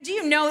Do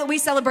you know that we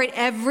celebrate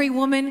every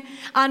woman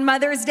on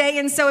Mother's Day?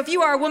 And so if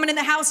you are a woman in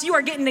the house, you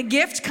are getting a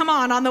gift. Come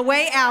on the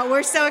way out.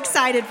 We're so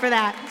excited for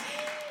that.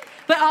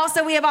 But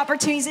also we have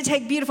opportunities to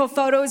take beautiful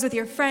photos with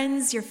your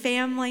friends, your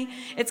family.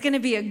 It's going to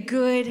be a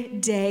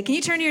good day. Can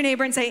you turn to your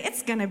neighbor and say,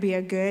 it's going to be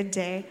a good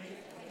day?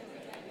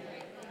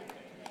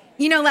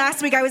 You know,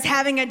 last week I was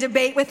having a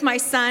debate with my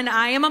son.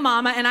 I am a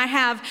mama and I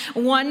have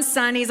one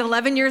son. He's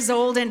 11 years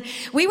old. And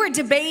we were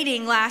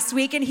debating last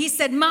week and he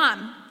said,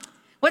 Mom,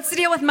 what's the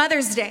deal with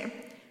Mother's Day?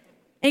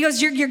 And he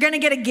goes, you're going to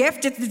get a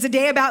gift. It's a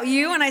day about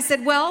you. And I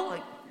said,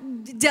 well,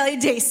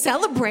 day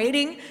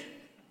celebrating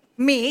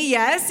me,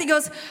 yes. He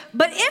goes,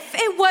 but if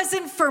it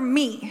wasn't for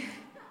me,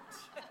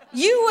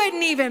 you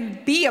wouldn't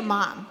even be a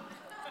mom.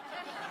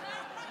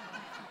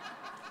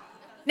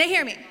 Now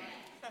hear me.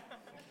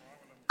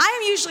 I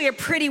am usually a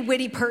pretty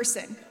witty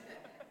person.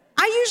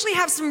 I usually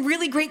have some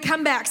really great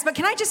comebacks, but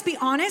can I just be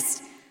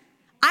honest?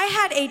 I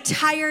had a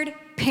tired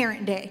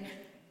parent day.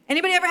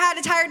 Anybody ever had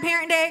a tired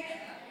parent day?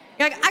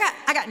 You're like,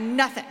 I got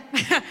nothing.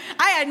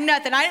 I had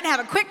nothing. I didn't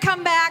have a quick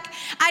comeback.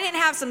 I didn't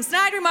have some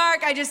snide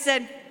remark. I just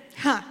said,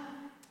 huh.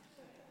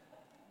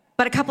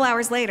 But a couple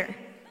hours later,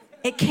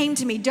 it came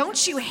to me,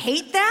 don't you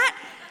hate that?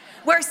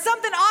 Where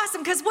something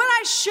awesome, because what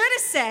I should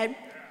have said,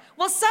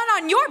 well, son,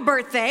 on your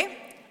birthday,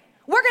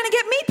 we're going to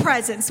get me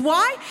presents.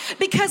 Why?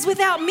 Because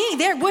without me,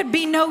 there would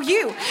be no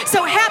you.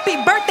 So happy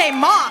birthday,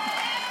 Mom.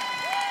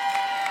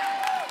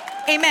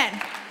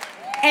 Amen.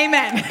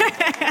 Amen.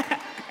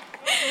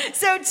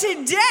 So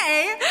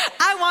today,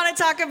 I want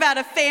to talk about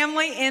a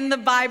family in the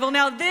Bible.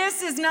 Now,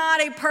 this is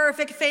not a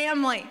perfect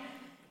family.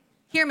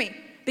 Hear me,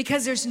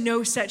 because there's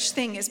no such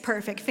thing as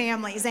perfect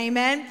families.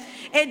 Amen?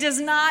 It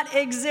does not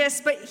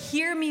exist. But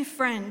hear me,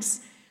 friends.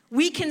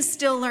 We can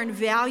still learn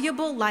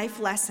valuable life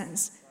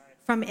lessons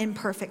from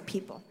imperfect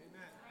people.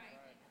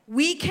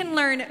 We can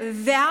learn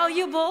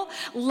valuable,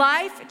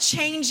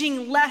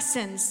 life-changing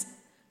lessons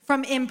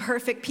from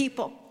imperfect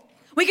people.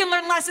 We can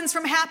learn lessons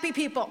from happy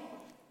people,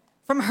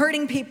 from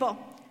hurting people.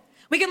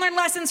 We can learn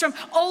lessons from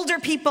older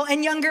people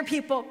and younger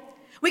people.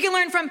 We can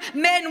learn from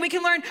men. We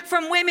can learn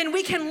from women.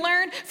 We can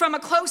learn from a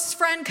close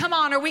friend, come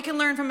on, or we can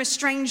learn from a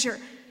stranger.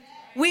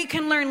 We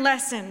can learn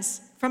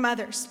lessons from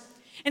others.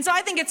 And so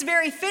I think it's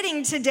very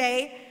fitting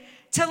today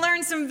to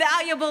learn some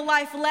valuable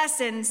life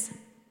lessons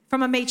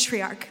from a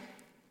matriarch.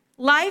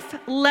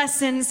 Life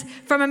lessons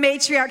from a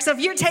matriarch. So if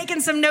you're taking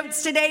some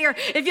notes today, or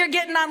if you're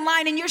getting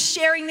online and you're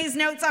sharing these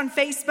notes on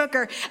Facebook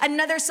or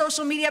another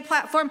social media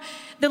platform,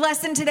 the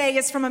lesson today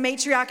is from a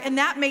matriarch, and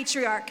that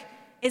matriarch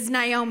is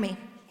Naomi.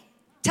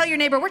 Tell your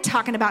neighbor, we're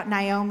talking about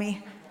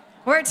Naomi.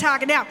 We're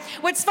talking now.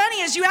 What's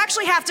funny is you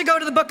actually have to go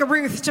to the book of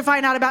Ruth to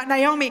find out about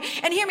Naomi.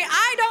 And hear me,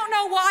 I don't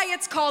know why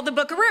it's called the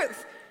book of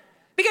Ruth.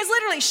 Because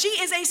literally, she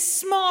is a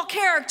small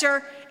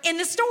character in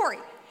the story.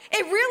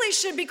 It really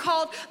should be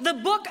called the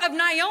book of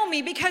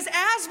Naomi, because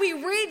as we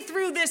read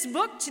through this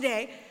book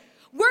today,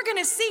 we're going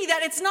to see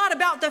that it's not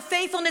about the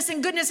faithfulness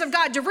and goodness of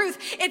God to Ruth.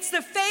 It's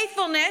the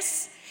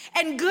faithfulness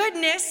and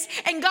goodness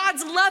and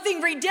God's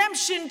loving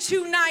redemption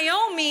to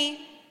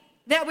Naomi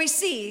that we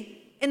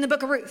see in the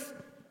book of Ruth.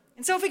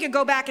 And so if we could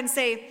go back and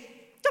say,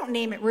 don't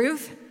name it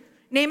Ruth,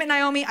 name it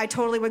Naomi, I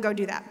totally would go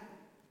do that.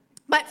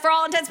 But for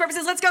all intents and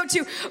purposes, let's go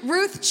to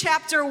Ruth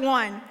chapter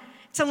 1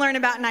 to learn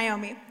about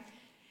Naomi.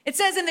 It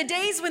says, in the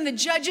days when the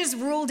judges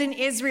ruled in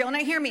Israel. Now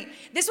hear me,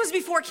 this was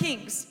before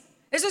kings.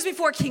 This was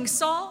before King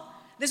Saul.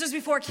 This was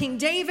before King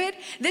David.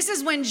 This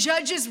is when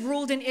judges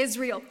ruled in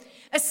Israel.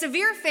 A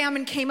severe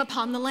famine came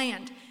upon the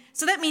land.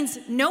 So that means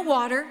no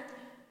water,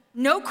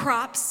 no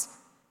crops,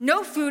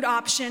 no food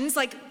options.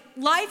 Like,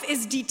 life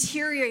is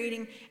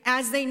deteriorating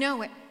as they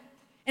know it.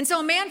 And so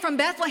a man from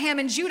Bethlehem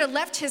in Judah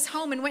left his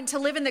home and went to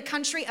live in the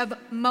country of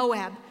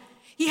Moab.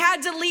 He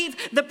had to leave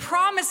the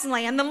promised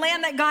land, the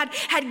land that God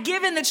had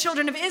given the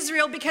children of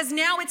Israel, because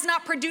now it's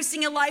not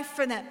producing a life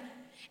for them.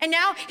 And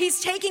now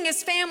he's taking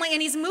his family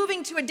and he's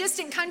moving to a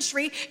distant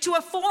country, to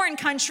a foreign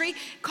country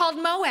called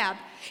Moab.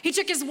 He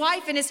took his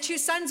wife and his two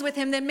sons with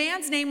him. The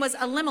man's name was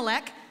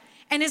Elimelech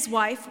and his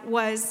wife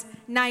was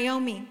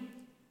Naomi.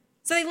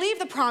 So they leave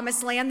the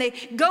promised land, they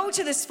go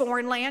to this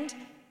foreign land,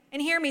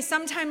 and hear me,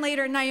 sometime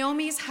later,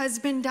 Naomi's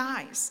husband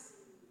dies.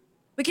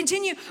 We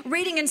continue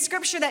reading in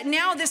scripture that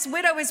now this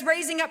widow is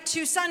raising up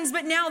two sons,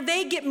 but now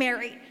they get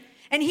married.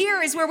 And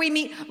here is where we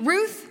meet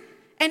Ruth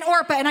and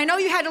Orpah. And I know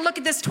you had to look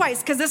at this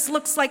twice because this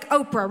looks like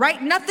Oprah,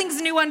 right? Nothing's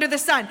new under the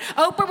sun.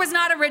 Oprah was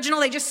not original.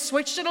 They just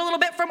switched it a little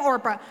bit from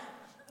Orpah.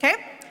 Okay?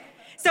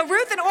 So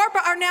Ruth and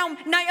Orpah are now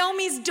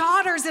Naomi's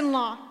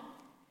daughters-in-law.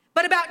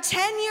 But about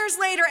 10 years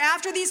later,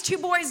 after these two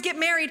boys get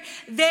married,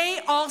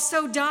 they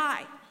also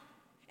die.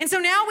 And so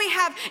now we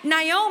have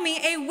Naomi,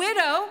 a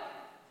widow,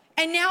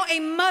 and now a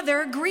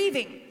mother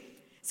grieving.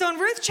 So in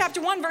Ruth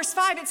chapter 1, verse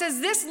 5, it says,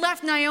 this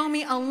left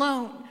Naomi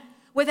alone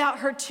without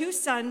her two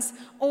sons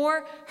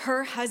or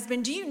her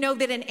husband. Do you know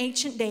that in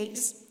ancient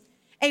days,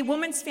 a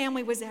woman's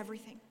family was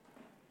everything?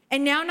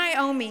 And now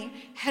Naomi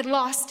had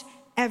lost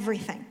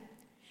everything.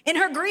 In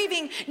her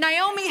grieving,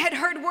 Naomi had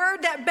heard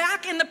word that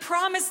back in the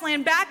promised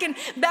land, back in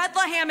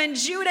Bethlehem and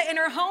Judah, in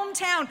her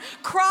hometown,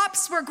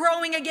 crops were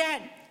growing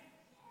again.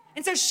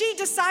 And so she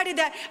decided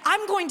that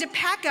I'm going to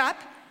pack up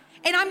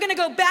and I'm going to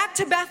go back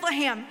to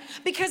Bethlehem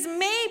because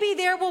maybe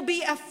there will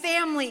be a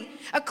family,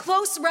 a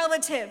close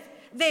relative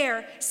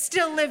there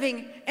still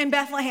living in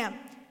Bethlehem.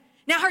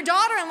 Now, her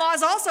daughter-in-law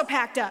is also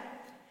packed up.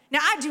 Now,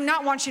 I do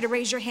not want you to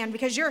raise your hand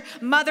because your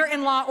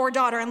mother-in-law or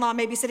daughter-in-law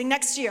may be sitting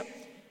next to you.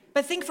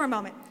 But think for a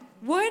moment.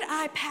 Would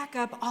I pack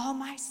up all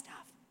my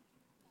stuff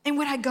and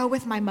would I go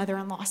with my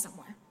mother-in-law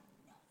somewhere?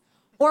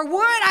 Or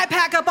would I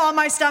pack up all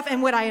my stuff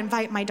and would I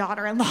invite my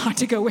daughter-in-law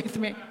to go with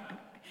me?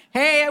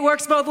 Hey, it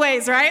works both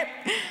ways, right?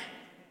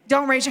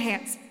 Don't raise your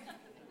hands.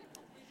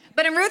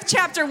 But in Ruth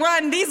chapter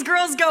 1, these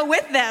girls go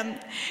with them.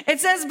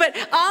 It says, but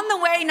on the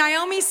way,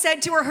 Naomi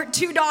said to her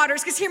two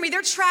daughters, because hear me,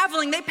 they're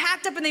traveling. They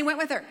packed up and they went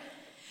with her.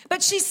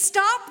 But she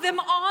stopped them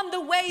on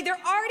the way. They're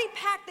already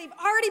packed. They've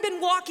already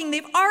been walking.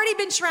 They've already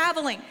been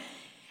traveling.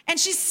 And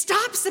she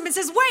stops them and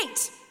says,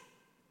 wait,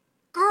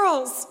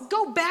 girls,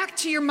 go back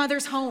to your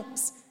mother's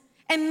homes.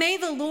 And may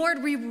the Lord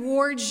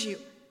reward you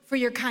for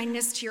your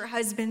kindness to your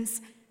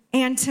husbands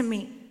and to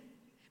me.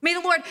 May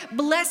the Lord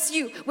bless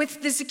you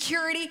with the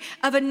security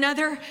of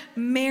another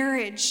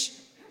marriage.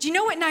 Do you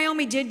know what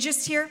Naomi did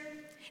just here?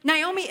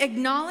 Naomi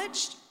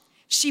acknowledged,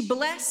 she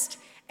blessed,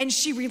 and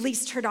she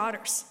released her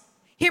daughters.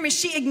 Hear me,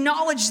 she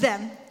acknowledged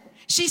them.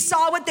 She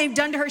saw what they've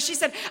done to her. She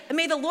said,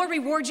 may the Lord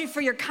reward you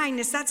for your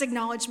kindness. That's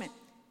acknowledgement.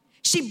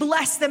 She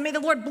blessed them. May the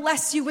Lord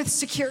bless you with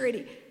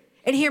security.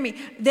 And hear me,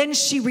 then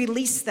she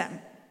released them.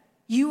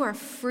 You are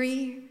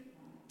free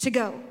to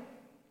go.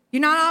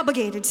 You're not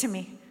obligated to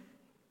me.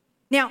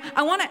 Now,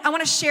 I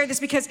want to share this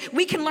because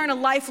we can learn a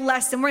life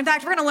lesson. We're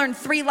going to learn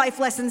 3 life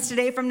lessons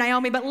today from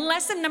Naomi. But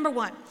lesson number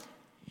 1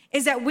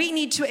 is that we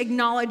need to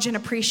acknowledge and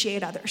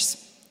appreciate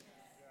others.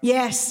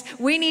 Yes,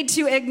 we need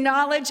to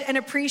acknowledge and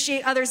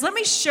appreciate others. Let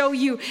me show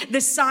you the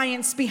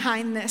science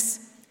behind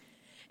this.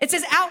 It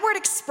says outward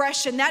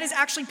expression, that is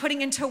actually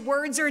putting into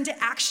words or into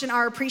action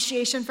our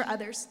appreciation for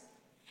others.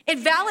 It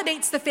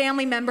validates the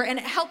family member and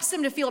it helps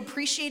them to feel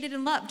appreciated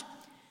and loved.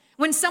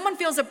 When someone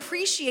feels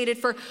appreciated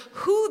for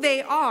who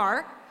they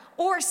are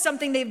or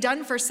something they've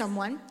done for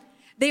someone,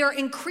 they are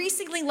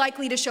increasingly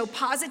likely to show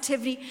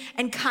positivity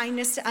and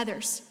kindness to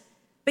others.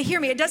 But hear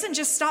me, it doesn't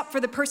just stop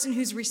for the person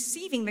who's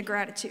receiving the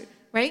gratitude,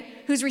 right?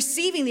 Who's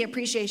receiving the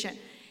appreciation.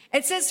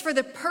 It says for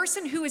the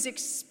person who is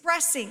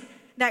expressing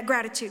that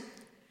gratitude.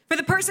 For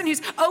the person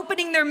who's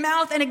opening their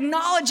mouth and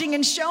acknowledging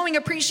and showing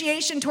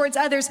appreciation towards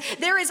others,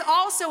 there is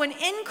also an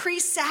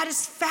increased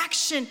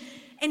satisfaction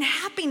and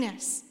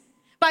happiness.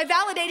 By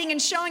validating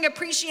and showing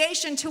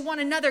appreciation to one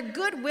another,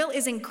 goodwill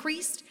is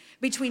increased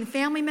between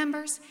family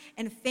members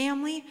and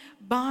family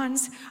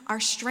bonds are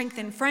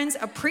strengthened. Friends,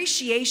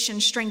 appreciation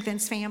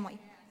strengthens family.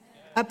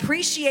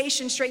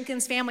 Appreciation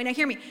strengthens family. Now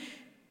hear me.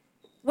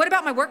 What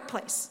about my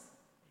workplace?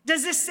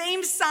 Does the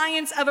same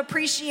science of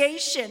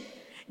appreciation,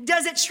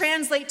 does it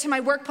translate to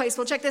my workplace?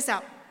 Well, check this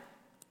out.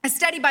 A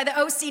study by the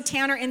O.C.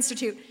 Tanner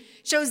Institute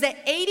shows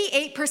that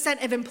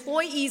 88% of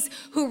employees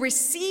who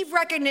receive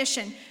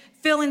recognition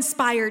feel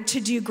inspired to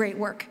do great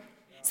work.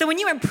 So when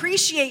you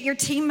appreciate your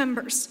team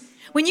members,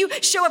 when you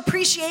show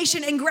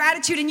appreciation and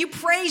gratitude and you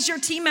praise your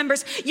team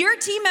members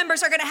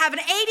are going to have an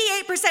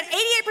 88%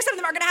 of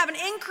them are going to have an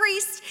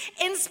increased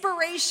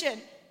inspiration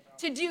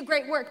to do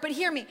great work. But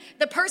hear me,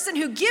 the person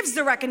who gives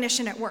the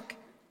recognition at work,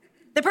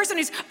 the person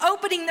who's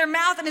opening their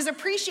mouth and is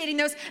appreciating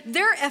those,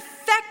 their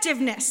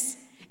effectiveness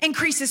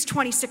increases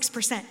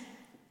 26%.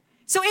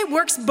 So it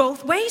works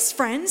both ways,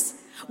 friends.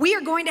 We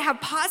are going to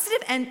have positive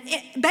and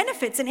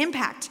benefits and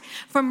impact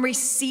from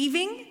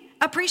receiving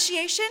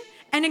appreciation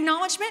and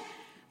acknowledgement,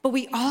 but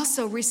we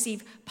also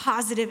receive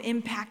positive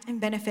impact and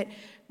benefit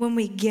when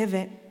we give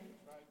it.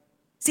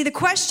 See, the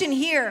question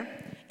here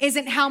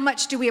isn't how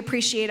much do we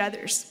appreciate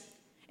others.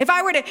 If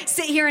I were to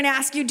sit here and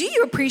ask you, do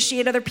you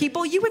appreciate other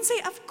people? You would say,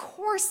 of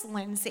course,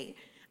 Lindsey,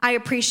 I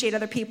appreciate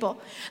other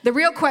people. The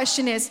real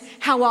question is,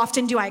 how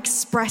often do I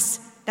express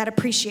that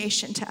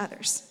appreciation to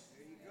others?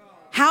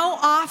 How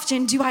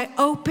often do I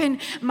open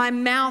my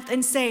mouth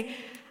and say,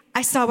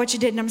 I saw what you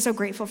did and I'm so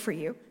grateful for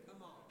you?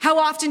 How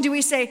often do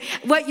we say,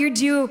 what you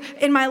do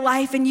in my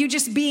life and you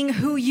just being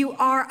who you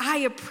are, I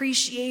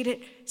appreciate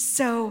it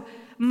so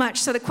much.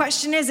 So the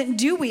question isn't,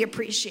 do we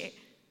appreciate?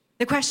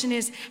 The question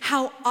is,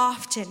 how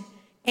often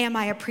am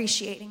I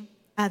appreciating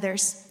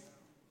others?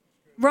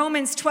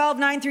 Romans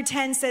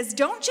 12:9-10 says,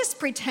 don't just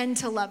pretend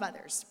to love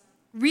others.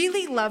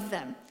 Really love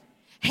them.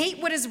 Hate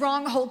what is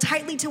wrong, hold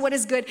tightly to what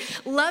is good.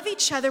 Love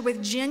each other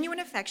with genuine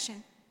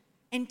affection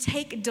and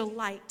take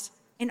delight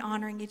in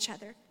honoring each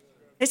other.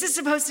 This is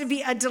supposed to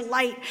be a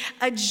delight,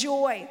 a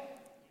joy.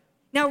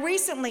 Now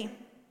recently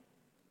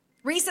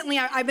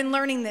I've been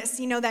learning this,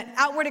 that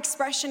outward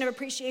expression of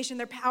appreciation,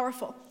 they're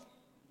powerful.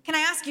 Can I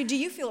ask you, do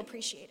you feel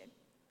appreciated?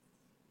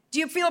 Do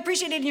you feel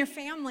appreciated in your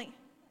family?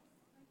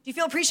 Do you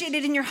feel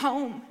appreciated in your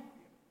home?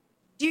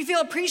 Do you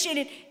feel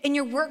appreciated in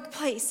your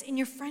workplace, in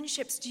your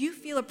friendships? Do you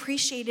feel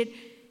appreciated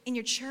in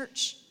your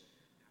church?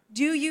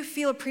 Do you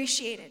feel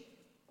appreciated?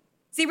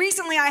 See,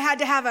 recently I had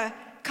to have a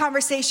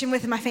conversation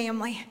with my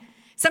family.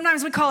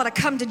 Sometimes we call it a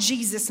come to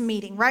Jesus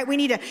meeting, right? We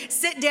need to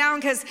sit down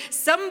because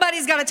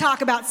somebody's got to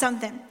talk about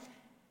something.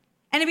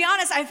 And to be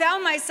honest, I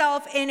found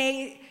myself in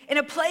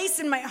a place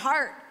in my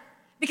heart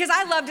because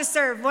I love to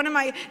serve. One of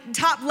my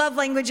top love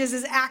languages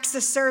is acts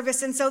of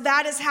service. And so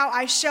that is how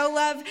I show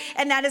love.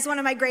 And that is one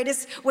of my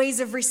greatest ways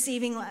of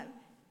receiving love.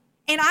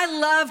 And I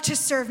love to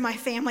serve my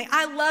family.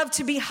 I love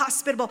to be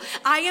hospitable.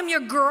 I am your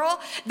girl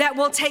that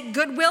will take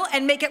Goodwill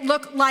and make it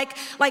look like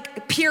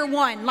Pier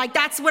 1. Like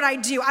that's what I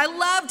do. I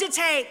love to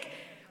take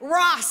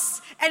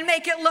Ross and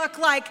make it look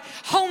like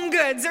Home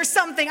Goods or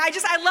something.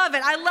 I love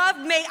it.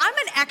 I'm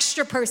an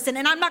extra person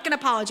and I'm not going to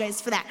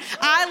apologize for that.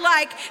 I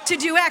like to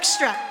do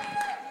extra.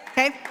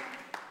 Okay?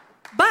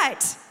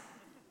 But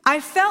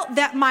I felt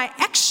that my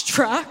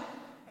extra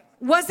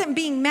wasn't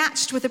being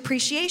matched with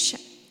appreciation.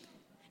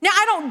 Now,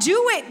 I don't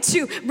do it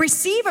to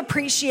receive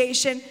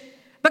appreciation,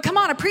 but come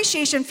on,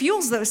 appreciation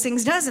fuels those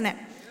things, doesn't it?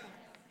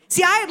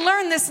 See, I had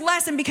learned this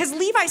lesson because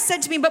Levi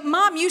said to me, but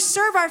Mom, you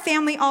serve our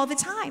family all the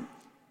time.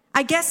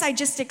 I guess I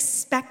just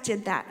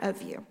expected that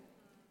of you.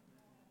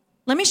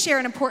 Let me share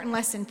an important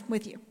lesson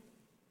with you.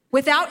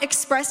 Without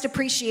expressed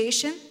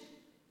appreciation,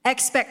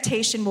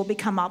 expectation will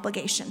become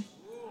obligation.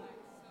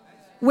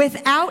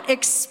 Without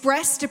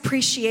expressed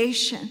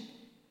appreciation,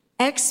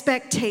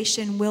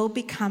 expectation will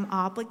become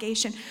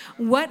obligation.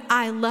 What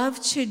I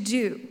love to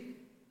do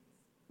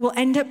will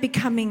end up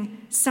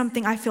becoming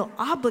something I feel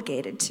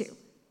obligated to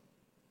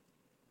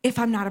if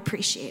I'm not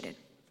appreciated.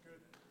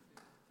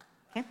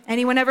 Okay?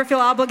 Anyone ever feel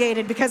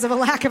obligated because of a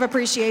lack of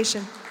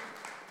appreciation?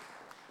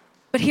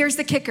 But here's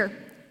the kicker.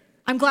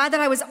 I'm glad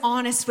that I was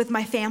honest with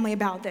my family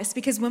about this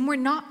because when we're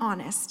not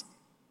honest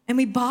and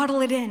we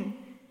bottle it in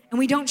and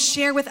we don't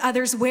share with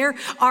others where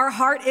our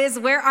heart is,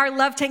 where our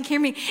love tank, hear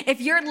me,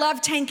 if your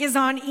love tank is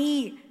on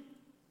E,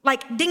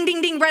 like ding,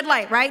 ding, ding, red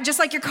light, right? Just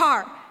like your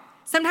car.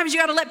 Sometimes you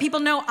got to let people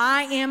know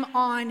I am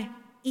on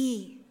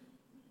E.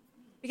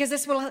 Because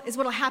this is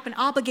what will happen.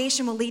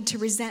 Obligation will lead to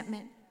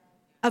resentment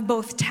of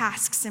both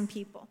tasks and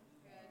people.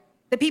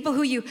 The people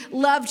who you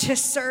love to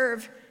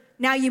serve,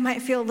 now you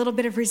might feel a little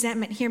bit of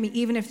resentment, hear me,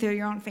 even if they're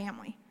your own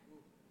family.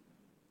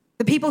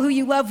 The people who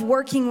you love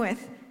working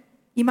with,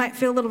 you might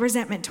feel a little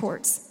resentment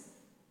towards,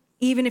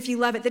 even if you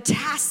love it. The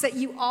tasks that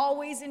you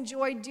always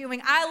enjoy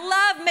doing.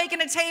 I love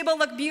making a table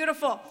look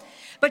beautiful,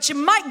 but you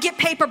might get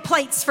paper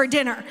plates for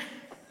dinner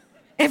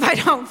if I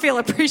don't feel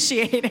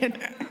appreciated,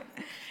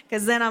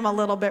 because then I'm a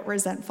little bit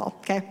resentful,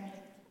 okay?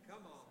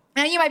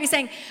 Now you might be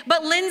saying,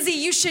 but Lindsey,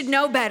 you should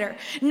know better.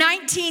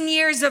 19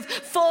 years of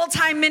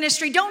full-time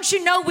ministry. Don't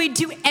you know we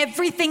do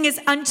everything is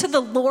unto the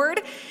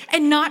Lord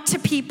and not to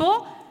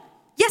people?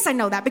 Yes, I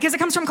know that because it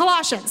comes from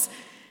Colossians.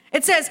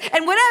 It says,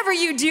 and whatever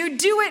you do,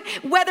 do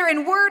it, whether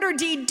in word or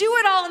deed, do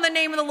it all in the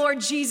name of the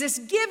Lord Jesus,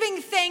 giving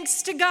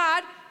thanks to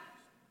God,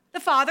 the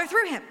Father,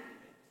 through him.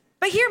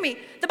 But hear me,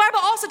 the Bible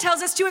also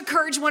tells us to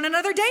encourage one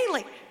another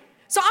daily.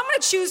 So I'm going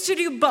to choose to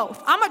do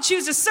both. I'm going to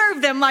choose to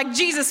serve them like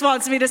Jesus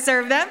wants me to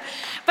serve them.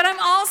 But I'm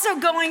also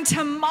going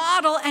to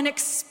model and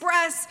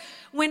express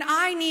when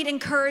I need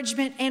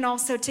encouragement and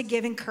also to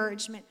give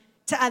encouragement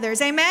to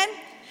others. Amen?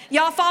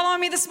 Y'all following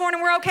me this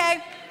morning? We're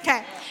okay?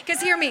 Okay. Because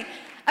hear me,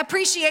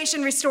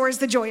 appreciation restores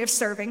the joy of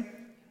serving.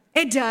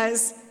 It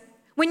does.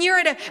 When you're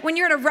at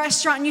a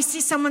restaurant and you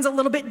see someone's a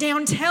little bit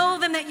down, tell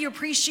them that you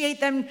appreciate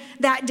them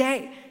that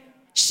day.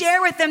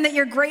 Share with them that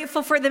you're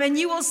grateful for them, and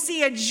you will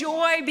see a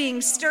joy being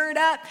stirred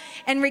up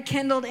and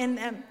rekindled in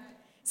them.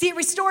 See, it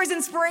restores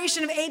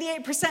inspiration of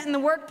 88% in the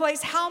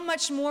workplace. How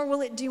much more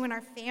will it do in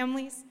our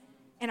families,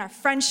 in our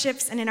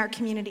friendships, and in our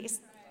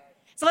communities?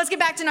 So let's get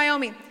back to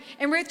Naomi.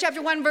 In Ruth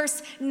chapter 1,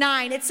 verse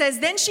 9, it says,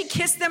 then she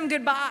kissed them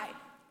goodbye.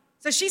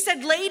 So she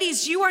said,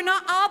 ladies, you are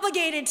not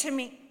obligated to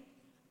me.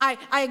 I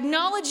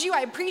acknowledge you,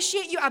 I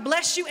appreciate you, I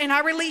bless you, and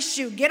I release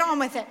you. Get on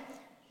with it.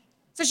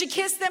 So she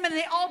kissed them and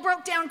they all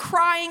broke down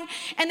crying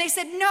and they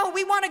said, no,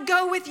 we want to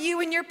go with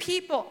you and your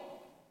people.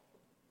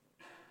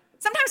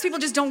 Sometimes people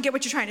just don't get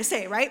what you're trying to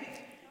say, right?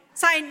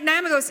 So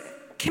Naomi goes,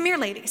 come here,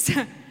 ladies.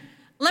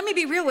 Let me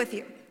be real with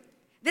you.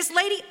 This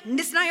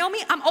Naomi,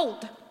 I'm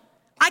old.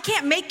 I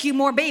can't make you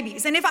more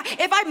babies. And if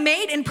I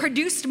made and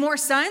produced more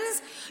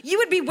sons, you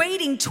would be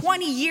waiting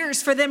 20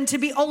 years for them to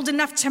be old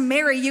enough to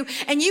marry you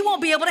and you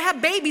won't be able to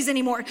have babies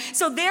anymore.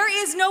 So there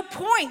is no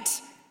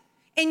point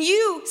in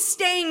you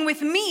staying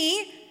with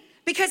me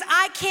because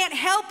I can't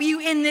help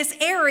you in this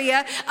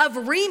area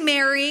of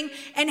remarrying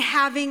and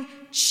having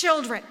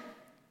children.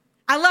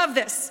 I love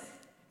this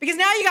because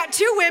now you got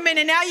two women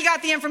and now you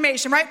got the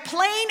information, right?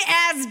 Plain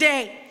as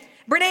day.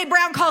 Brene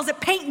Brown calls it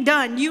paint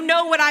done. You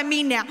know what I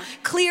mean now.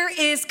 Clear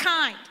is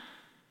kind.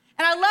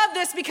 And I love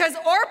this because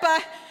Orpah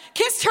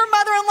kissed her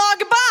mother-in-law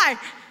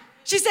goodbye.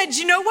 She said,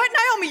 you know what,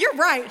 Naomi, you're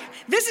right.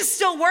 This is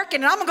still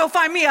working, and I'm going to go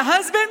find me a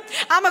husband.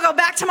 I'm going to go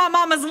back to my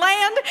mama's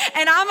land,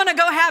 and I'm going to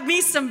go have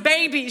me some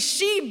babies.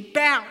 She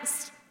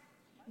bounced.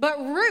 But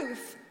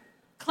Ruth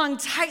clung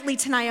tightly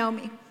to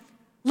Naomi.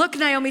 Look,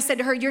 Naomi said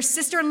to her, your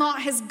sister-in-law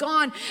has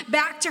gone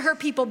back to her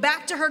people,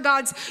 back to her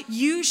gods.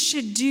 You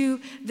should do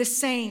the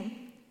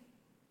same.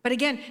 But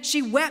again,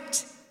 she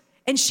wept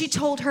and she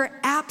told her,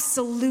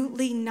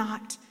 absolutely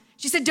not.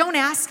 She said, don't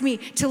ask me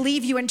to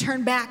leave you and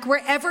turn back.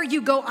 Wherever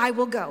you go, I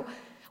will go.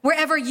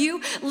 Wherever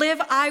you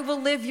live, I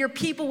will live. Your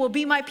people will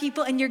be my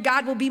people and your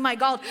God will be my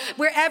God.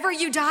 Wherever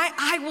you die,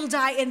 I will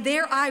die and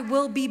there I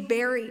will be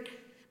buried.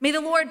 May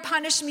the Lord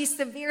punish me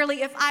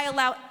severely if I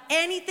allow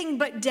anything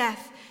but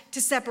death to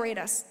separate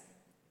us.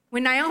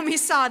 When Naomi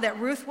saw that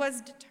Ruth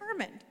was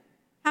determined,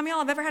 how many of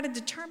y'all have ever had a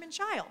determined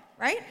child,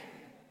 right?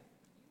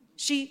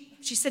 She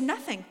said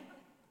nothing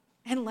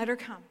and let her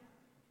come,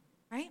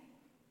 right?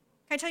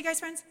 Can I tell you guys,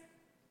 friends?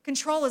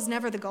 Control is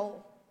never the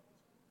goal.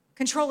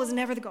 Control is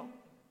never the goal.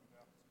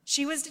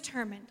 She was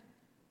determined.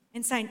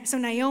 And so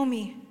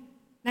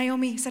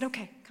Naomi said,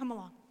 okay, come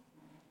along.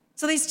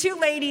 So these two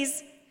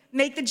ladies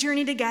make the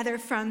journey together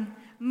from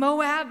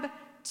Moab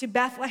to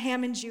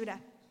Bethlehem in Judah.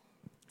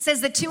 It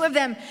says the two of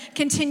them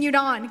continued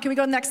on. Can we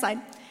go to the next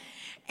slide?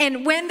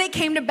 And when they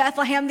came to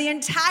Bethlehem, the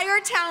entire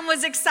town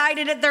was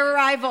excited at their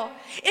arrival.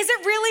 Is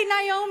it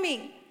really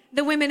Naomi?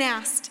 The women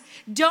asked.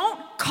 Don't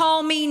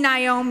call me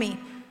Naomi.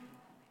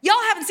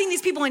 Y'all haven't seen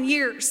these people in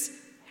years.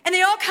 And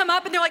they all come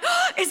up and they're like,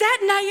 oh, is that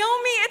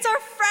Naomi? It's our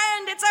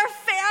friend, it's our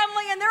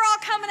family. And they're all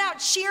coming out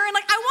cheering.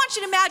 Like, I want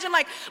you to imagine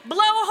like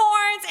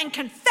blowhorns and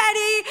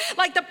confetti.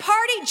 Like the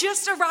party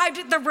just arrived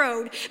at the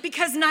road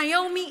because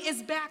Naomi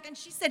is back. And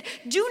she said,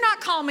 do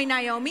not call me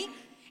Naomi.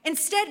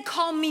 Instead,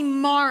 call me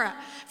Mara,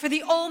 for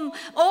the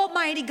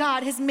Almighty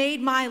God has made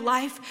my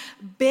life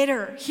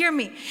bitter. Hear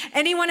me.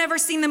 Anyone ever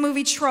seen the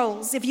movie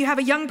Trolls? If you have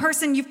a young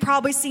person, you've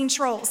probably seen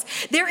Trolls.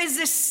 There is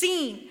this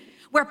scene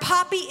where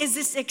Poppy is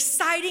this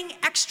exciting,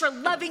 extra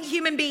loving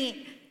human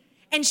being.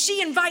 And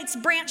she invites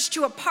Branch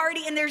to a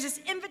party, and there's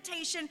this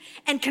invitation,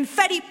 and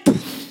confetti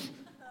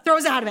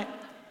throws out of it.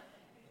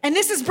 And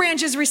this is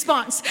Branch's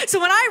response.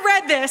 So when I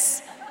read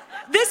this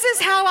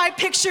is how I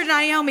pictured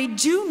Naomi.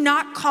 Do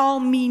not call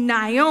me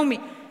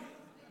Naomi.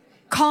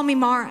 Call me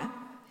Mara.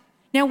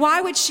 Now, why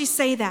would she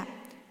say that?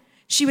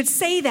 She would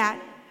say that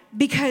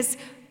because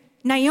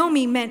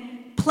Naomi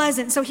meant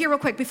pleasant. So here real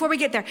quick, before we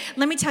get there,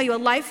 let me tell you a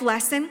life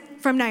lesson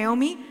from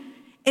Naomi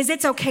is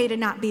it's okay to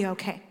not be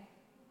okay.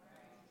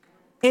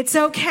 It's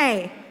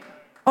okay.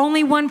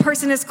 Only one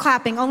person is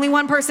clapping. Only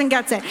one person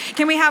gets it.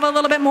 Can we have a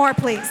little bit more,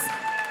 please?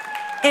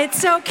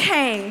 It's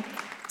okay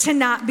to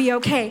not be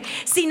okay.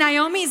 See,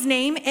 Naomi's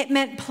name, it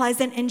meant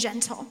pleasant and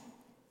gentle.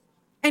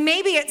 And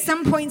maybe at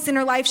some points in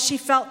her life, she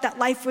felt that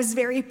life was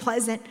very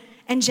pleasant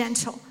and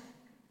gentle.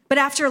 But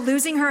after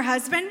losing her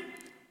husband,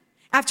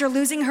 after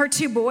losing her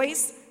two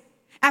boys,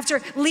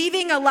 after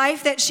leaving a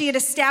life that she had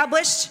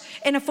established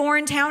in a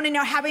foreign town and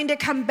now having to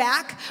come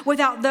back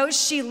without those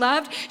she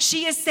loved,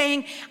 she is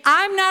saying,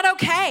 I'm not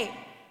okay.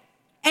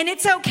 And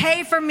it's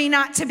okay for me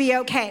not to be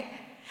okay.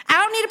 I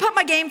don't need to put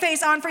my game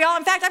face on for y'all.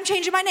 In fact, I'm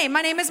changing my name.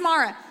 My name is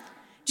Mara.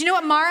 Do you know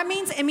what Mara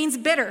means? It means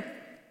bitter.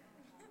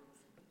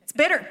 It's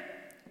bitter.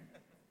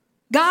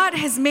 God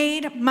has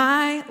made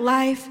my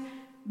life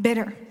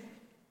bitter.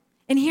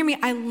 And hear me,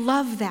 I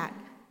love that.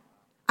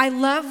 I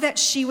love that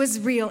she was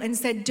real and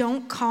said,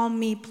 don't call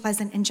me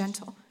pleasant and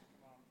gentle.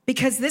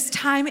 Because this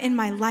time in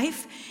my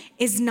life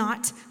is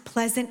not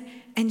pleasant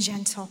and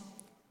gentle.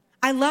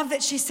 I love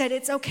that she said,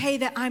 it's okay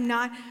that I'm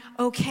not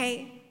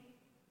okay.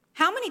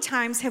 How many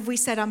times have we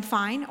said I'm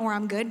fine or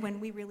I'm good when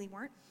we really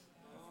weren't?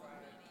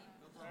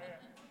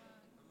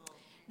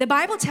 The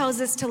Bible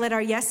tells us to let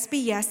our yes be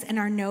yes and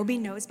our no be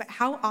no's, but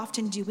how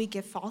often do we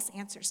give false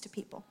answers to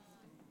people?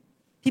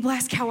 People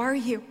ask, how are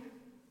you?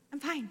 I'm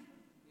fine.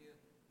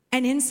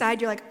 And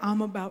inside you're like,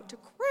 I'm about to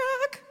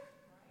crack,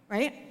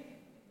 right?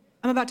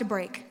 I'm about to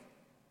break.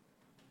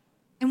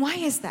 And why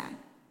is that?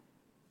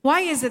 Why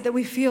is it that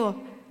we feel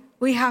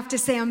we have to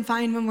say I'm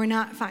fine when we're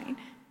not fine?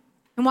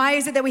 And why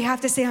is it that we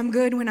have to say I'm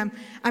good when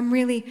I'm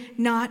really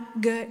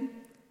not good?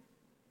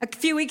 A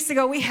few weeks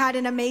ago, we had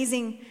an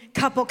amazing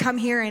couple come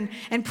here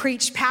and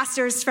preach,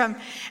 pastors from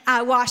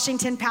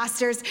Washington,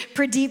 pastors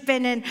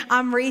Pradeepan and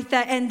Amrita,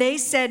 and they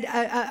said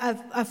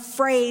a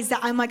phrase that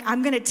I'm like,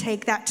 I'm going to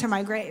take that to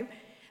my grave.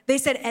 They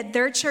said at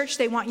their church,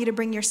 they want you to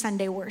bring your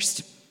Sunday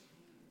worst.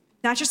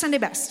 Not your Sunday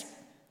best.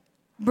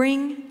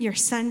 Bring your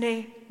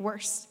Sunday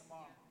worst.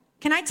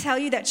 Can I tell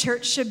you that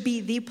church should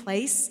be the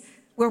place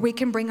where we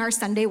can bring our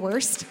Sunday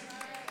worst?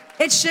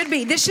 It should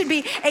be. This should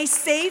be a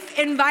safe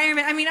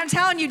environment. I mean, I'm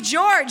telling you,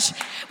 George,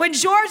 when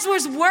George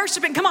was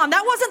worshiping, come on,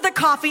 that wasn't the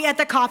coffee at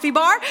the coffee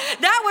bar.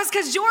 That was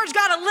because George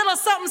got a little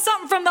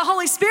something from the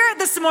Holy Spirit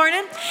this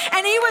morning,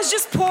 and he was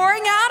just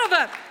pouring out of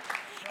it.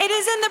 It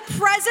is in the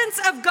presence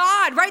of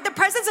God, right? The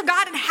presence of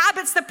God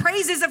inhabits the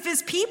praises of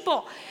his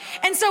people.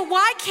 And so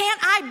why can't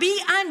I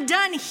be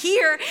undone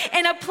here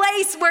in a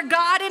place where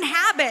God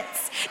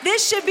inhabits?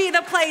 This should be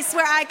the place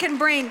where I can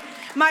bring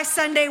my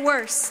Sunday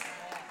worst.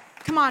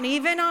 Come on,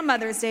 even on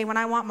Mother's Day when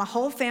I want my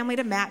whole family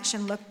to match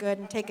and look good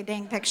and take a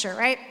dang picture,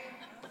 right?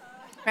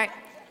 Right.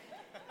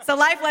 So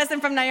life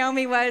lesson from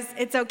Naomi was,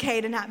 it's okay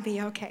to not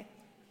be okay.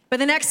 But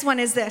the next one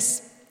is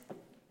this.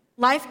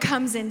 Life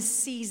comes in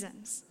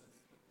seasons,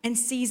 and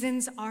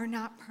seasons are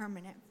not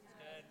permanent.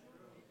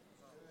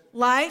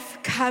 Life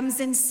comes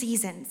in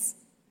seasons,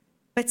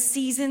 but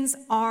seasons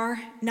are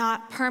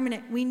not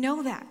permanent. We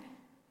know that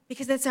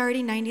because it's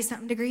already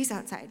 90-something degrees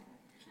outside.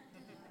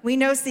 We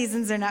know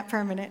seasons are not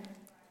permanent.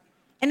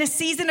 In a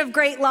season of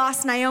great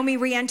loss, Naomi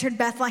re-entered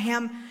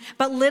Bethlehem,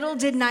 but little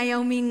did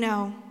Naomi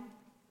know.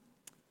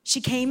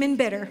 She came in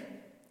bitter,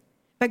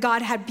 but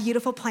God had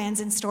beautiful plans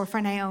in store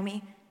for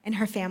Naomi and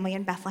her family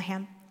in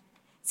Bethlehem.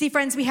 See,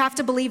 friends, we have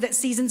to believe that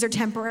seasons are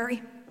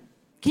temporary.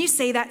 Can you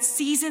say that?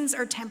 Seasons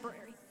are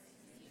temporary.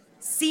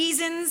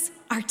 Seasons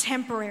are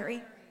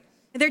temporary.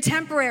 They're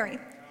temporary.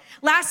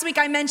 Last week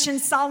I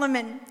mentioned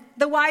Solomon,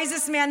 the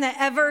wisest man that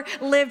ever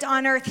lived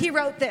on earth. He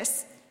wrote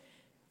this: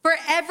 "For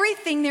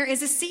everything there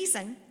is a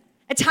season,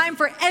 a time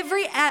for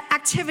every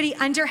activity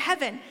under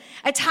heaven,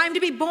 a time to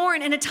be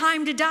born and a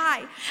time to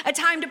die, a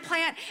time to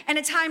plant and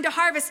a time to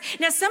harvest."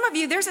 Now, some of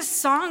you, there's a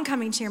song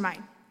coming to your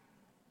mind.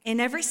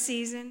 In every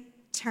season,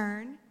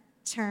 turn,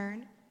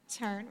 turn,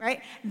 turn,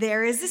 right?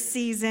 There is a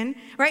season,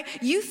 right?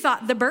 You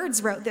thought the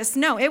birds wrote this.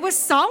 No, it was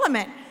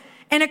Solomon.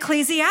 And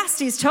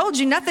Ecclesiastes told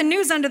you nothing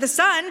new's under the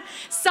sun.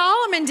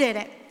 Solomon did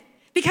it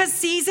because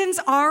seasons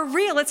are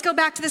real. Let's go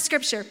back to the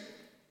scripture.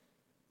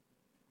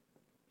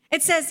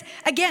 It says,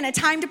 again, a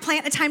time to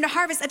plant, a time to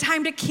harvest, a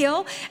time to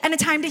kill, and a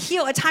time to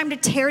heal, a time to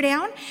tear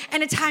down,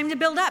 and a time to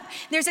build up.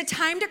 There's a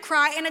time to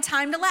cry and a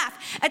time to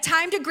laugh, a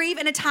time to grieve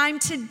and a time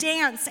to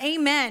dance.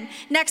 Amen.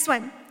 Next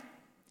one.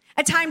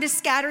 A time to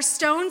scatter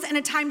stones and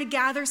a time to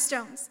gather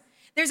stones.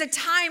 There's a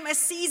time, a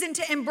season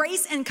to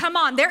embrace, and come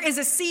on, there is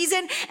a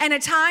season and a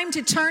time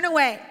to turn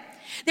away.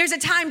 There's a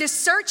time to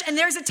search and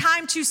there's a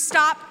time to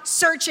stop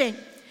searching.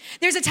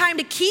 There's a time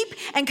to keep,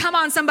 and come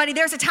on somebody,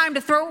 there's a time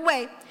to throw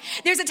away.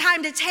 There's a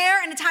time to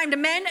tear and a time to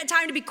mend, a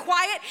time to be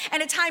quiet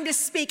and a time to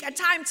speak, a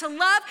time to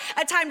love,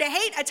 a time to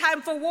hate, a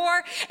time for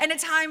war, and a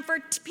time for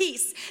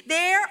peace.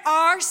 There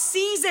are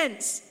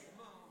seasons,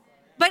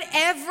 but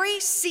every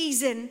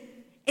season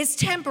is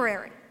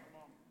temporary.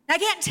 I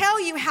can't tell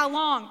you how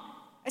long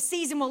a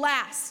season will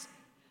last,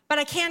 but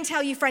I can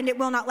tell you, friend, it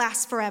will not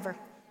last forever.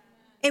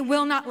 It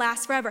will not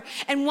last forever.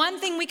 And one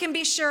thing we can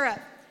be sure of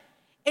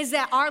is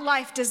that our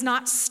life does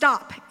not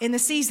stop in the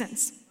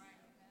seasons.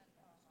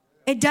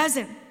 It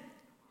doesn't.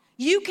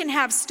 You can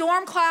have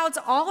storm clouds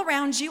all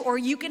around you, or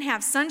you can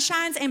have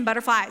sunshines and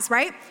butterflies,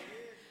 right?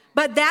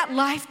 But that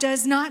life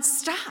does not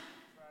stop.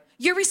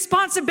 Your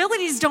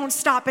responsibilities don't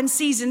stop in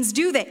seasons,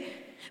 do they?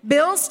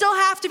 Bills still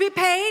have to be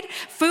paid.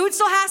 Food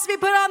still has to be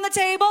put on the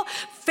table.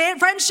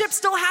 Friendships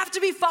still have to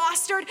be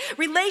fostered.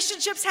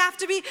 Relationships have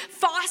to be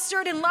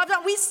fostered and loved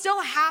on. We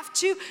still have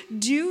to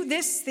do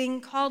this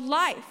thing called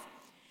life.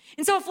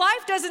 And so if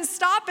life doesn't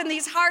stop in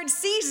these hard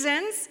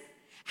seasons,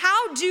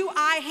 how do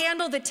I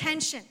handle the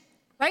tension,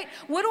 right?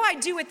 What do I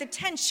do with the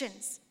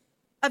tensions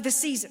of the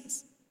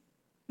seasons?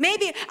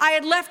 Maybe I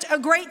had left a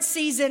great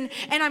season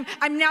and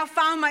I'm now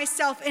found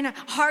myself in a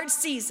hard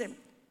season.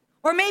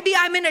 Or maybe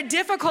I'm in a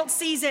difficult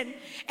season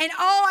and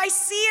I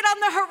see it on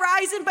the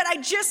horizon, but I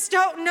just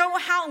don't know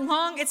how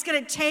long it's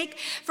gonna take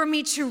for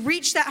me to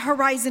reach that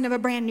horizon of a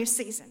brand new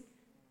season.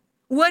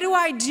 What do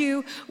I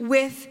do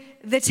with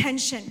the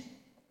tension?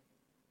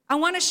 I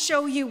wanna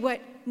show you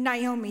what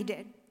Naomi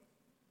did,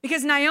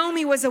 because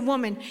Naomi was a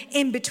woman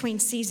in between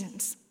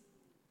seasons.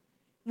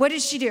 What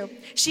did she do?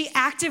 She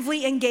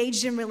actively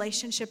engaged in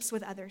relationships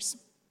with others.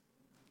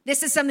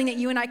 This is something that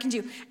you and I can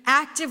do.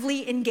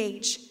 Actively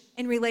engage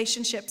in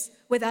relationships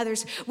with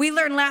others. We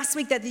learned last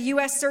week that the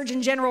U.S.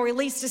 Surgeon General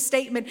released a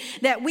statement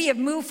that we have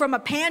moved from a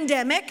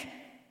pandemic,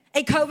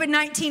 a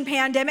COVID-19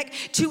 pandemic,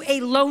 to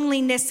a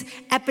loneliness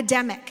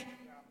epidemic.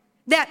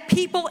 That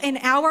people in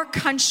our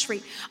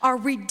country are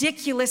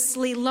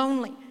ridiculously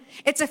lonely.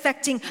 It's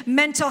affecting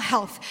mental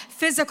health,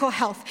 physical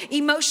health,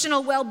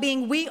 emotional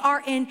well-being. We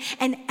are in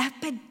an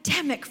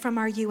epidemic, from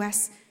our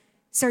U.S.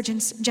 Surgeon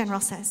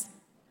General says.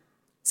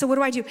 So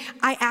what do?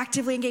 I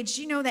actively engage.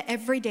 Do you know that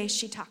every day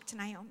she talked to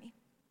Naomi?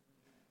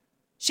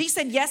 She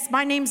said, yes,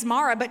 my name's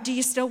Mara, but do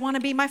you still want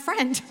to be my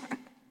friend?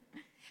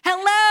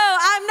 Hello,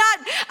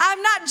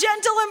 I'm not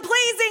gentle and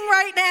pleasing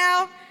right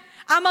now.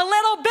 I'm a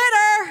little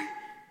bitter,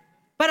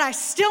 but I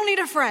still need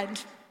a friend.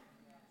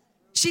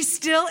 She's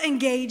still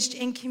engaged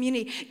in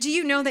community. Do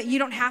you know that you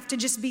don't have to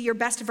just be your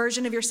best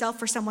version of yourself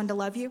for someone to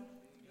love you?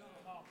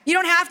 You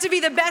don't have to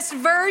be the best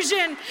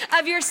version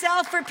of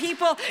yourself for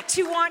people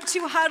to want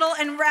to huddle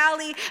and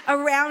rally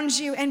around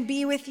you and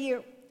be with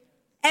you.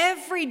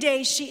 Every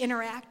day she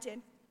interacted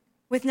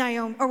with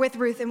Naomi, or with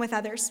Ruth, and with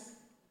others.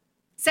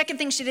 Second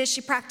thing she did, she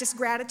practiced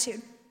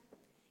gratitude.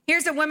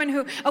 Here's a woman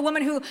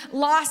who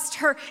lost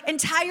her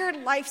entire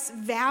life's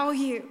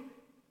value.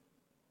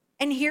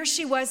 And here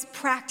she was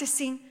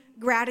practicing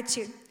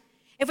gratitude.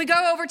 If we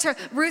go over to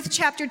Ruth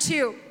chapter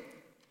 2,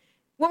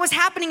 what was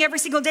happening every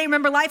single day,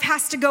 remember, life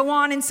has to go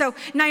on, and so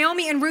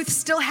Naomi and Ruth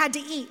still had to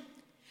eat.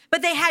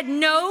 But they had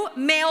no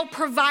male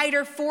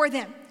provider for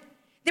them.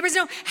 There was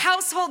no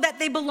household that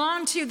they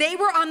belonged to. They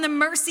were on the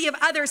mercy of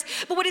others.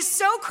 But what is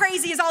so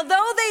crazy is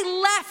although they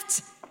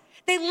left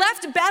They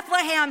left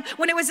Bethlehem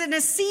when it was in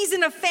a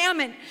season of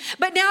famine.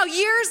 But now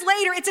years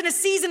later, it's in a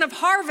season of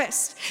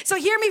harvest. So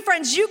hear me,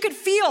 friends, you could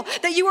feel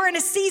that you are in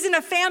a season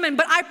of famine,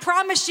 but I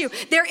promise you,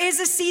 there is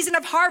a season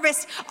of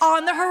harvest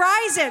on the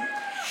horizon.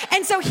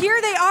 And so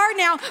here they are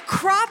now,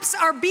 crops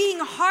are being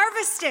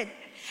harvested.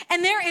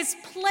 And there is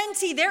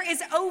plenty, there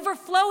is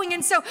overflowing.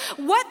 And so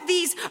what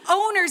these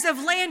owners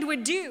of land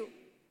would do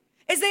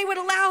is they would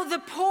allow the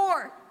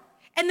poor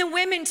and the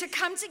women to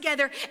come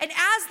together. And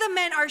as the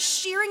men are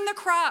shearing the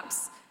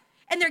crops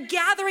and they're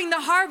gathering the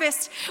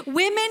harvest,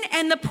 women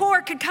and the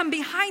poor could come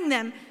behind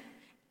them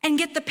and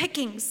get the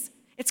pickings.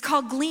 It's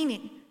called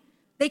gleaning.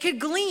 They could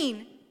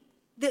glean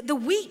the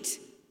wheat,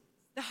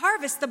 the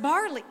harvest, the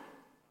barley,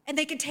 and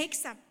they could take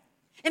some.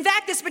 In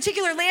fact, this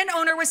particular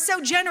landowner was so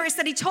generous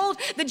that he told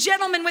the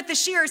gentleman with the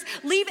shears,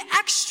 leave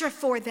extra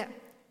for them.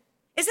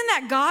 Isn't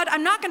that God?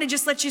 I'm not going to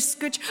just let you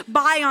scooch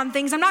by on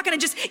things. I'm not going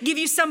to just give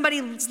you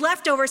somebody's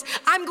leftovers.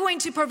 I'm going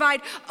to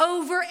provide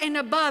over and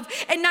above.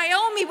 And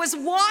Naomi was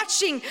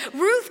watching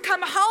Ruth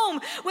come home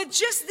with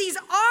just these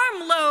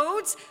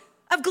armloads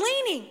of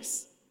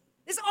gleanings,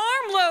 these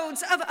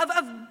armloads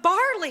of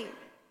barley.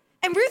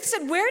 And Ruth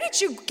said, where did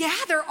you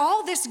gather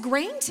all this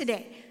grain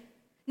today?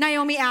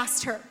 Naomi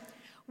asked her.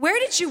 Where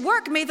did you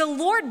work? May the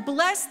Lord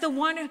bless the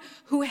one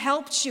who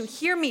helped you.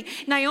 Hear me.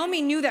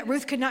 Naomi knew that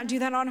Ruth could not do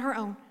that on her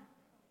own.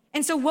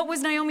 And so what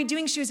was Naomi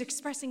doing? She was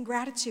expressing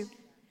gratitude.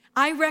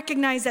 I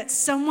recognize that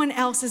someone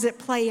else is at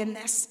play in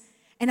this,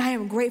 and I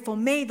am grateful.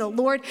 May the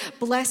Lord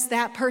bless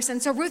that person.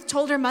 So Ruth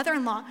told her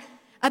mother-in-law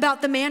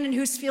about the man in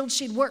whose field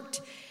she'd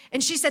worked.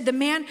 And she said, the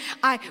man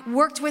I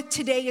worked with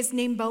today is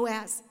named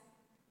Boaz.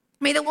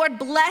 May the Lord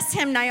bless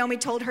him, Naomi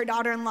told her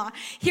daughter-in-law.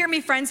 Hear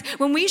me, friends.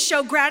 When we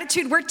show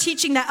gratitude, we're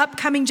teaching the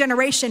upcoming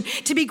generation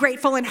to be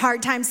grateful in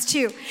hard times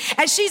too.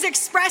 As she's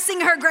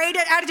expressing her great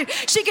attitude,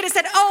 she could have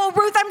said, oh,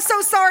 Ruth, I'm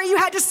so sorry you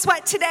had to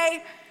sweat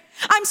today.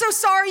 I'm so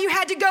sorry you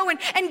had to go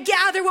and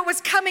gather what was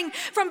coming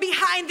from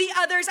behind the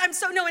others.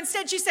 No,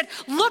 instead she said,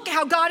 look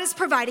how God is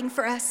providing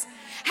for us.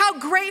 How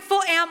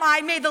grateful am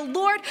I? May the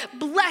Lord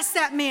bless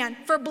that man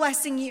for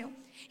blessing you.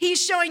 He's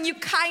showing you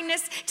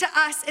kindness to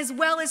us as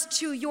well as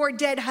to your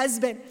dead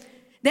husband.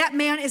 That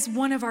man is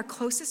one of our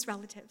closest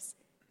relatives.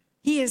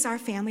 He is our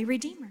family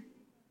redeemer.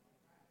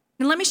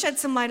 And let me shed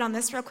some light on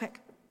this real quick.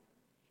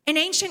 In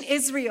ancient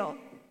Israel,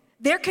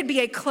 there could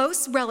be a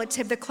close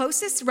relative, the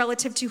closest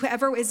relative to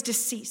whoever is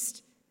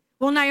deceased.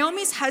 Well,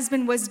 Naomi's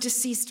husband was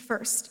deceased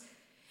first.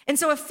 And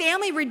so a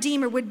family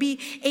redeemer would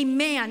be a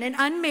man, an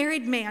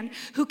unmarried man,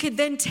 who could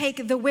then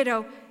take the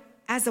widow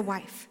as a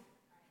wife.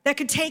 That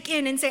could take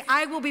in and say,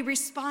 I will be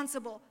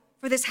responsible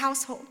for this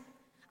household.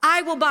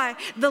 I will buy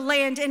the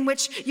land in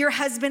which your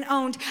husband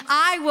owned.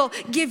 I will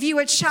give you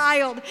a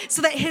child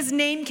so that his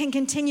name can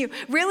continue.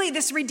 Really,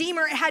 this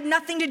redeemer had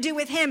nothing to do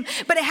with him,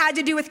 but it had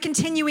to do with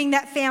continuing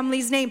that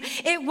family's name.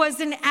 It was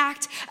an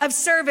act of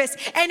service.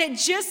 And it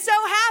just so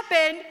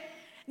happened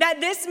that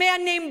this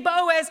man named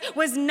Boaz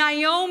was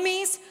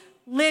Naomi's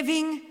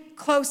living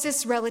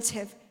closest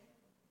relative,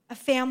 a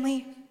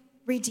family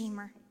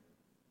redeemer.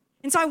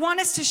 And so I want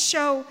us to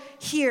show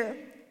here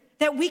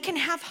that we can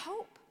have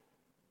hope.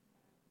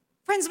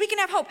 Friends, we can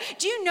have hope.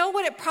 Do you know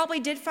what it probably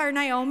did for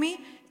Naomi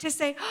to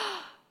say,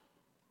 oh,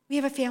 we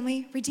have a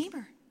family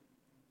redeemer?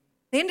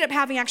 They ended up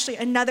having actually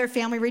another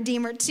family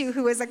redeemer too,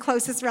 who was a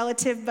closest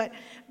relative, but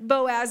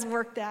Boaz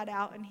worked that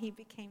out and he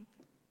became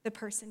the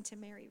person to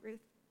marry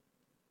Ruth.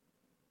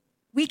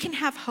 We can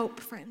have hope,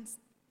 friends.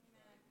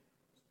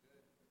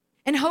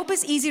 And hope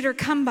is easier to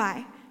come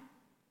by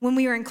when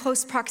we are in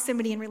close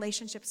proximity in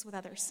relationships with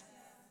others.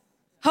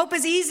 Hope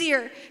is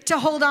easier to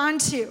hold on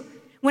to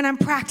when I'm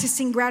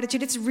practicing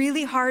gratitude. It's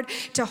really hard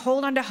to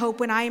hold on to hope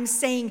when I am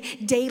saying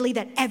daily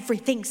that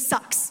everything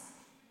sucks.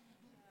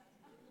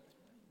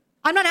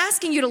 I'm not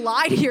asking you to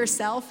lie to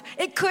yourself.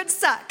 It could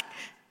suck,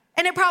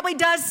 and it probably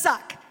does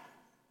suck.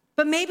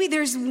 But maybe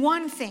there's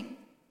one thing,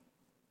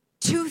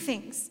 two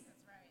things,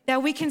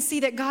 that we can see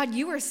that God,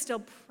 you are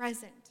still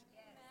present,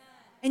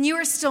 and you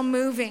are still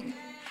moving,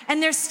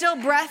 and there's still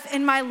breath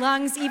in my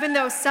lungs, even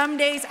though some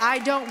days I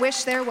don't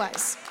wish there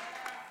was.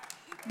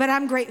 But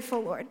I'm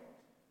grateful, Lord.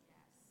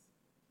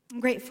 I'm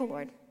grateful,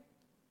 Lord.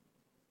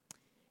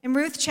 In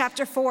Ruth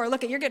chapter 4,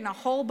 look, you're getting a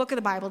whole book of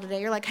the Bible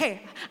today. You're like,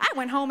 hey, I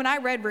went home and I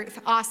read Ruth.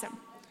 Awesome.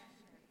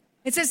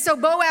 It says, so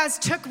Boaz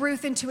took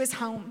Ruth into his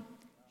home.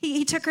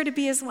 He took her to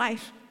be his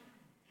wife.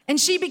 And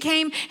she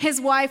became his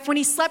wife. When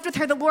he slept with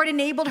her, the Lord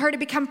enabled her to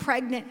become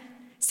pregnant.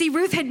 See,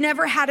 Ruth had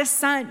never had a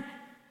son.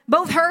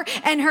 Both her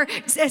and her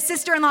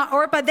sister-in-law,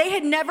 Orpah, they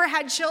had never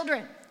had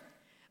children.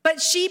 But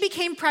she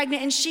became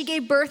pregnant and she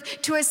gave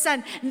birth to a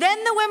son.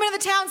 Then the women of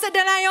the town said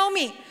to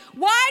Naomi,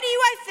 why do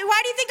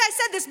you think I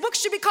said this book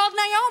should be called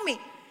Naomi?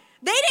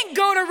 They didn't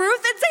go to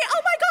Ruth and say,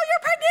 oh my God,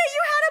 you're pregnant,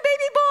 you had a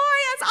baby boy,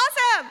 that's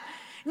awesome.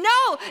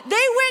 No,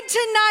 they went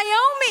to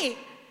Naomi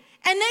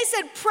and they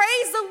said,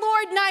 praise the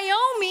Lord,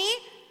 Naomi,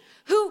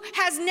 who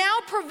has now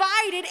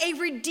provided a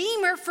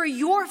redeemer for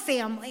your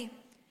family.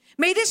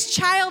 May this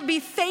child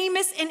be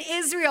famous in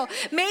Israel.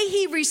 May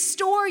he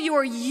restore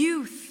your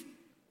youth.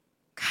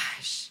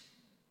 Gosh,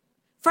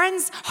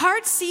 Friends,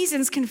 hard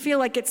seasons can feel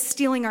like it's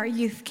stealing our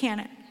youth,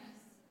 can't it?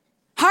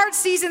 Hard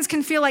seasons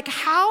can feel like,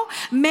 how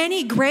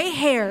many gray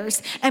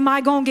hairs am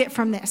I going to get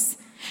from this?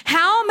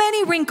 How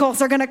many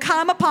wrinkles are going to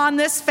come upon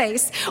this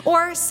face?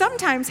 Or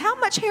sometimes, how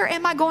much hair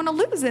am I going to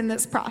lose in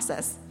this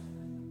process?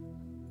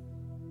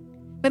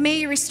 But may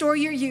he restore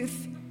your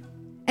youth,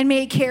 and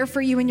may he care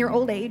for you in your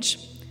old age.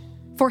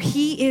 For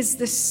he is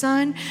the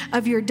son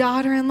of your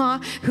daughter-in-law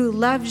who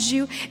loves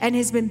you and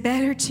has been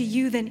better to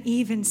you than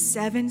even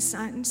 7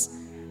 sons.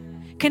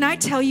 Can I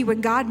tell you,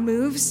 when God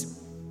moves,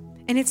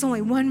 and it's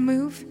only one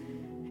move,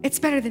 it's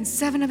better than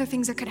 7 other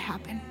things that could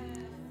happen.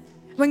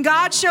 When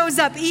God shows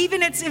up,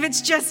 even if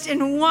it's just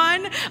in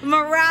one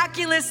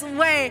miraculous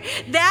way,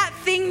 that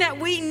thing that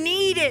we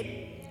needed,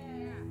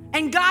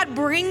 and God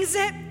brings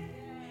it,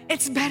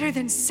 it's better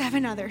than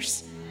 7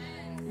 others.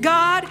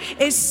 God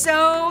is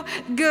so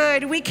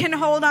good. We can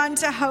hold on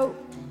to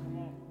hope.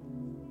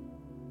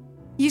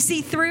 You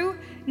see, through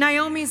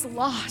Naomi's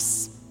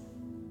loss,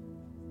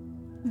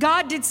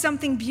 God did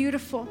something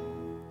beautiful.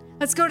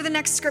 Let's go to the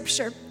next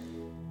scripture.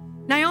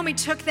 Naomi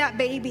took that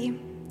baby,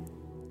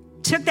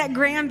 took that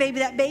grandbaby,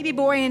 that baby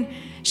boy, and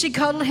she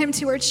cuddled him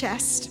to her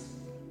chest.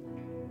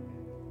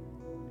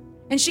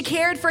 And she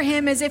cared for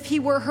him as if he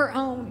were her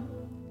own.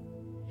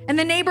 And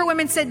the neighbor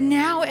women said,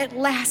 now at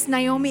last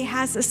Naomi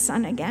has a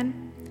son again.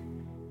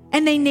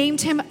 And they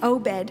named him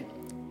Obed,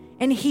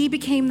 and he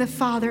became the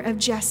father of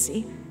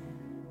Jesse,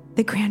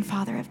 the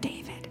grandfather of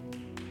David.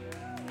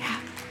 Yeah.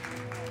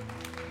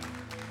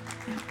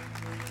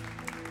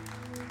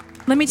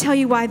 Let me tell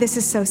you why this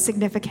is so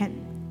significant.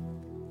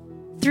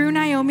 Through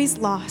Naomi's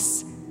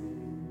loss,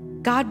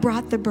 God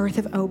brought the birth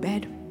of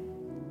Obed,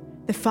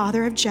 the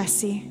father of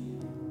Jesse,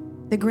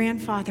 the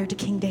grandfather to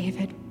King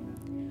David,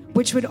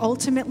 which would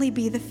ultimately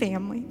be the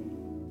family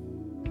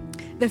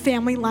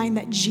line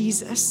that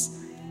Jesus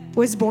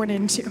was born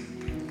into.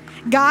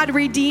 God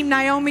redeemed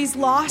Naomi's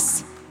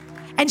loss,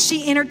 and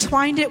she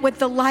intertwined it with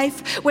the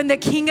life when the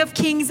King of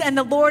Kings and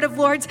the Lord of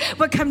Lords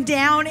would come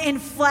down in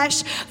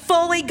flesh,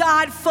 fully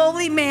God,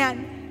 fully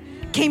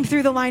man, came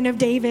through the line of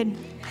David.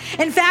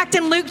 In fact,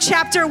 in Luke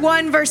chapter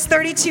 1, verse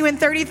 32 and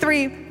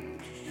 33,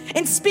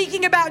 in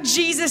speaking about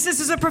Jesus, this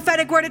is a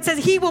prophetic word. It says,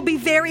 he will be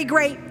very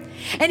great,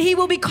 and he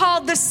will be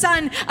called the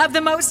Son of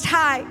the Most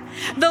High.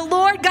 The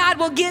Lord God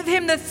will give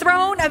him the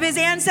throne of his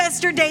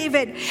ancestor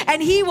David,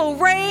 and he will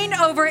reign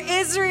over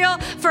Israel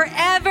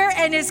forever,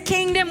 and his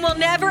kingdom will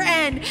never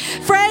end.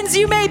 Friends,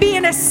 you may be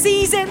in a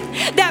season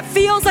that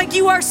feels like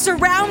you are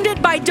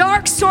surrounded by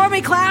dark,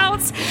 stormy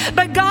clouds,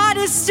 but God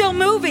is still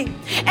moving.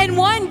 And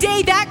one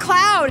day that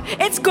cloud,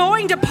 it's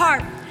going to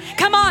part.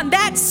 Come on,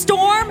 that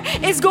storm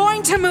is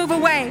going to move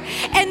away.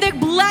 And the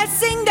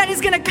blessing that is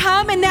going to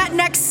come in that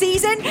next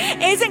season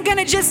isn't going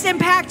to just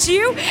impact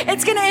you,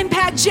 it's going to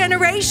impact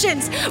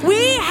generations.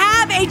 We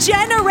have a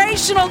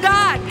generational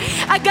God,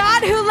 a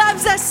God who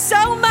loves us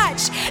so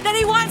much that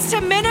he wants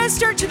to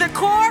minister to the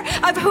core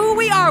of who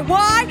we are.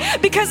 Why?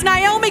 Because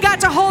Naomi got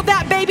to hold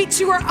that baby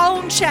to her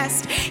own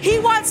chest. He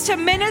wants to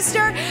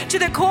minister to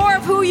the core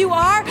of who you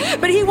are,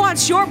 but he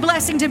wants your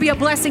blessing to be a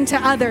blessing to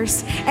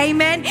others.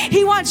 Amen.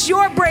 He wants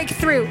your breakthrough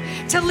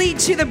to lead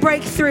to the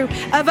breakthrough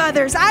of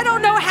others. I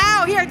don't know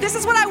how. Here, this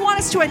is what I want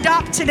us to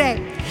adopt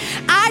today.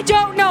 I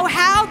don't know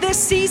how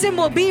this season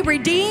will be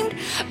redeemed,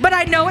 but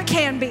I know it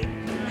can be.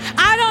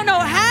 I don't know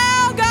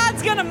how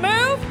God's going to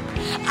move.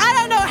 I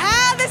don't know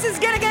how this is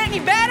going to get any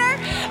better,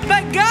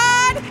 but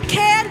God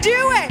can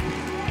do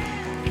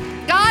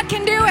it. God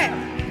can do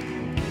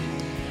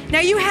it. Now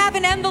you have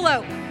an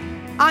envelope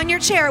on your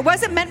chair. It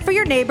wasn't meant for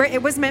your neighbor.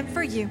 It was meant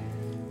for you.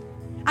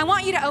 I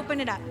want you to open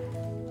it up.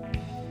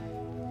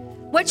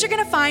 What you're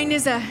going to find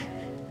is a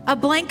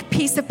blank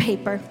piece of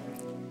paper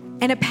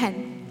and a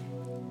pen.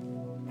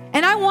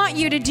 And I want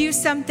you to do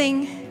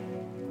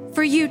something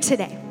for you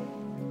today.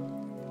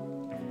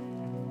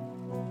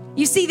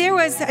 You see, there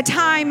was a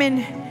time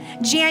in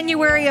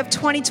January of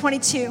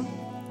 2022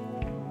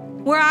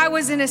 where I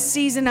was in a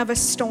season of a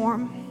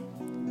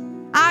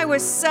storm. I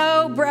was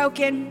so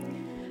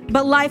broken,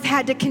 but life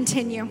had to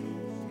continue.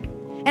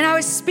 And I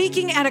was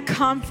speaking at a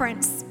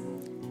conference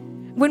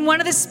when one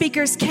of the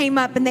speakers came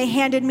up and they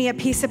handed me a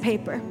piece of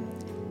paper.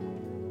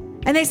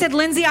 And they said,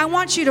 Lindsey, I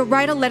want you to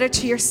write a letter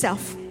to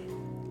yourself.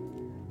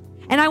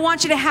 And I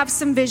want you to have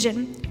some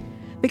vision,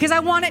 because I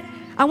want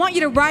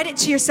you to write it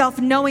to yourself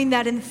knowing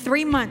that in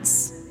 3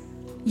 months,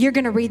 you're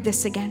going to read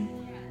this again.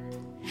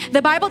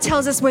 The Bible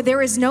tells us where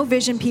there is no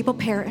vision, people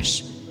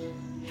perish.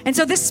 And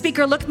so this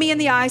speaker looked me in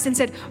the eyes and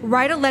said,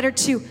 write a letter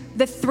to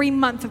the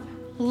 3-month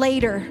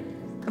later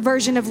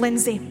version of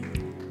Lindsey.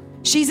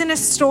 She's in a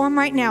storm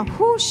right now.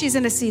 Whoo, she's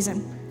in a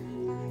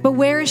season. But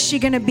where is she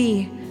going to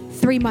be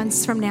 3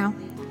 months from now?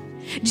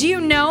 Do you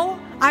know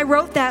I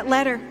wrote that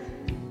letter?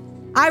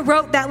 I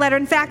wrote that letter.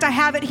 In fact, I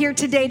have it here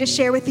today to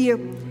share with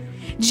you.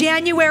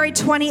 January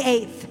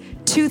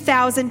 28th,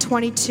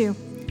 2022.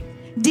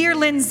 Dear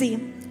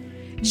Lindsey,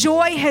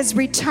 joy has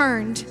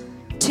returned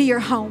to your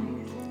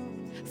home.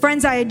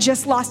 Friends, I had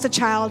just lost a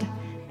child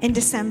in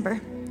December.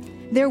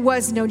 There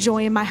was no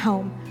joy in my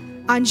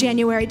home. on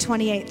January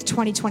 28th,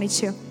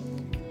 2022.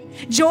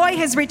 Joy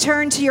has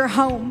returned to your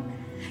home.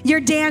 You're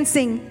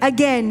dancing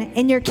again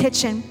in your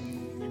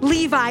kitchen.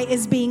 Levi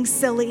is being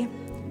silly.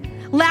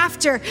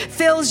 Laughter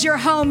fills your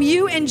home.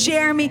 You and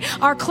Jeremy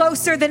are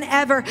closer than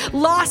ever.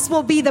 Loss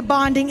will be the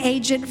bonding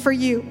agent for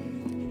you.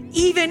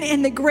 Even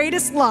in the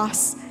greatest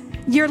loss,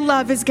 your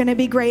love is going to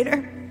be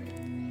greater.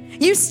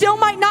 You still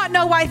might not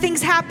know why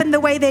things happened the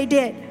way they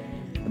did,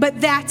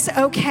 but that's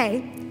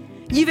okay.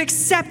 You've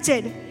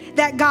accepted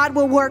that God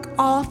will work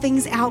all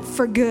things out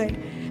for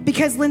good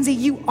because, Lindsey,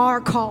 you are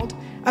called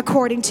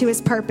according to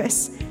his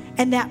purpose,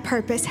 and that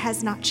purpose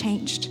has not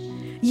changed.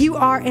 You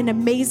are an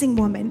amazing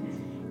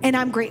woman, and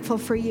I'm grateful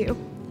for you.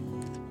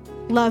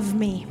 Love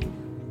me.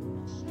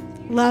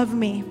 Love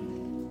me.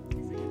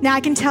 Now,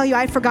 I can tell you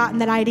I'd forgotten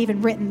that I had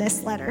even written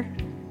this letter.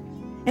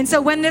 And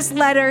so when this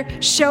letter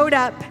showed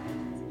up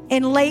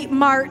in late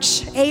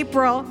March,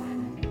 April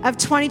of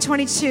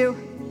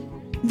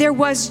 2022, there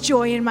was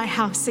joy in my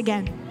house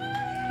again.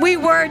 We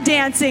were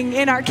dancing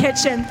in our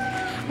kitchen.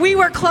 We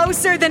were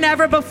closer than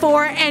ever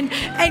before, and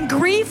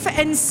grief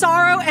and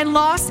sorrow and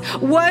loss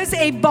was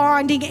a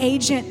bonding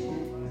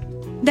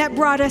agent that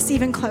brought us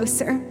even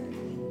closer.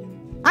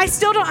 I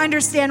still don't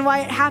understand why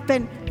it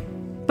happened,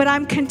 but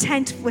I'm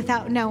content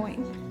without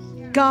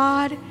knowing.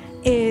 God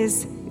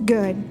is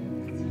good.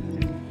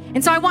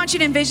 And so I want you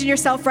to envision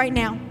yourself right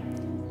now.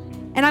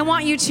 And I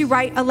want you to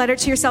write a letter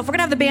to yourself. We're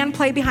gonna have the band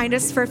play behind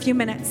us for a few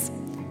minutes.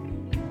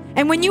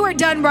 And when you are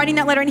done writing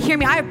that letter, and hear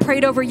me, I have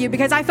prayed over you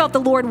because I felt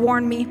the Lord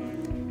warn me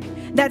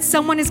that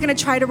someone is gonna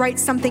try to write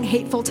something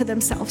hateful to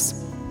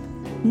themselves.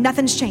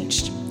 Nothing's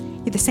changed.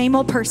 You're the same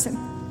old person.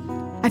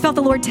 I felt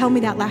the Lord tell me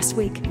that last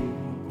week,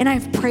 and I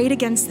have prayed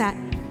against that.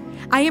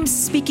 I am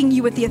speaking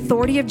you with the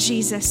authority of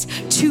Jesus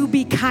to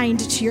be kind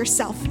to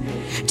yourself,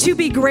 to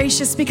be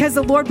gracious, because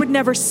the Lord would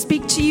never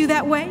speak to you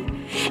that way.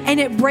 And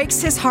it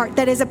breaks his heart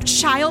that as a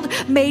child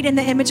made in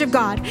the image of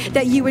God,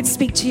 that you would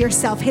speak to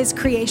yourself, his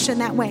creation,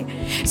 that way.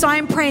 So I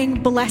am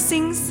praying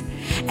blessings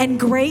and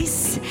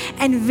grace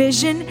and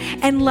vision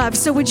and love.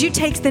 So would you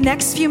take the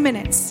next few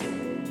minutes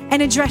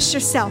and address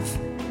yourself,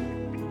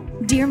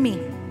 dear me,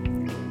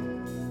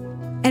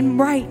 and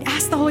write,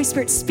 ask the Holy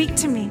Spirit, speak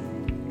to me.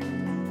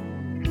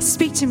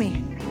 Speak to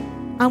me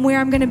on where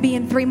I'm going to be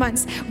in 3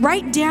 months.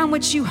 Write down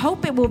what you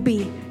hope it will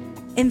be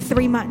in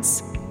 3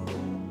 months.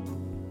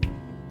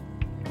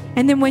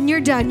 And then when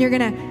you're done, you're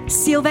going to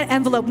seal that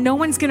envelope. No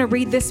one's going to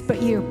read this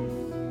but you.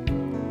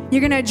 You're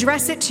going to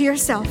address it to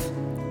yourself.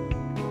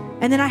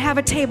 And then I have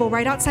a table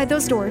right outside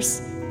those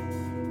doors.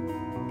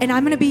 And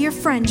I'm going to be your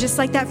friend, just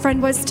like that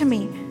friend was to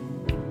me.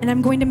 And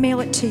I'm going to mail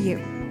it to you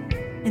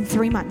in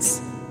 3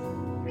 months.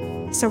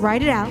 So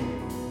write it out,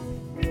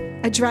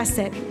 address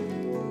it,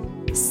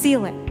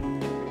 seal it,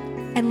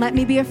 and let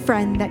me be a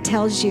friend that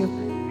tells you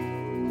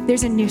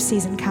there's a new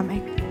season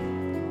coming.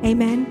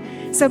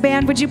 Amen. So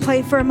band, would you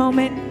play for a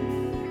moment?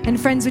 And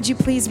friends, would you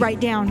please write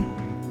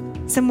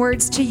down some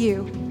words to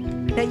you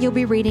that you'll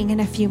be reading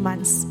in a few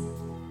months?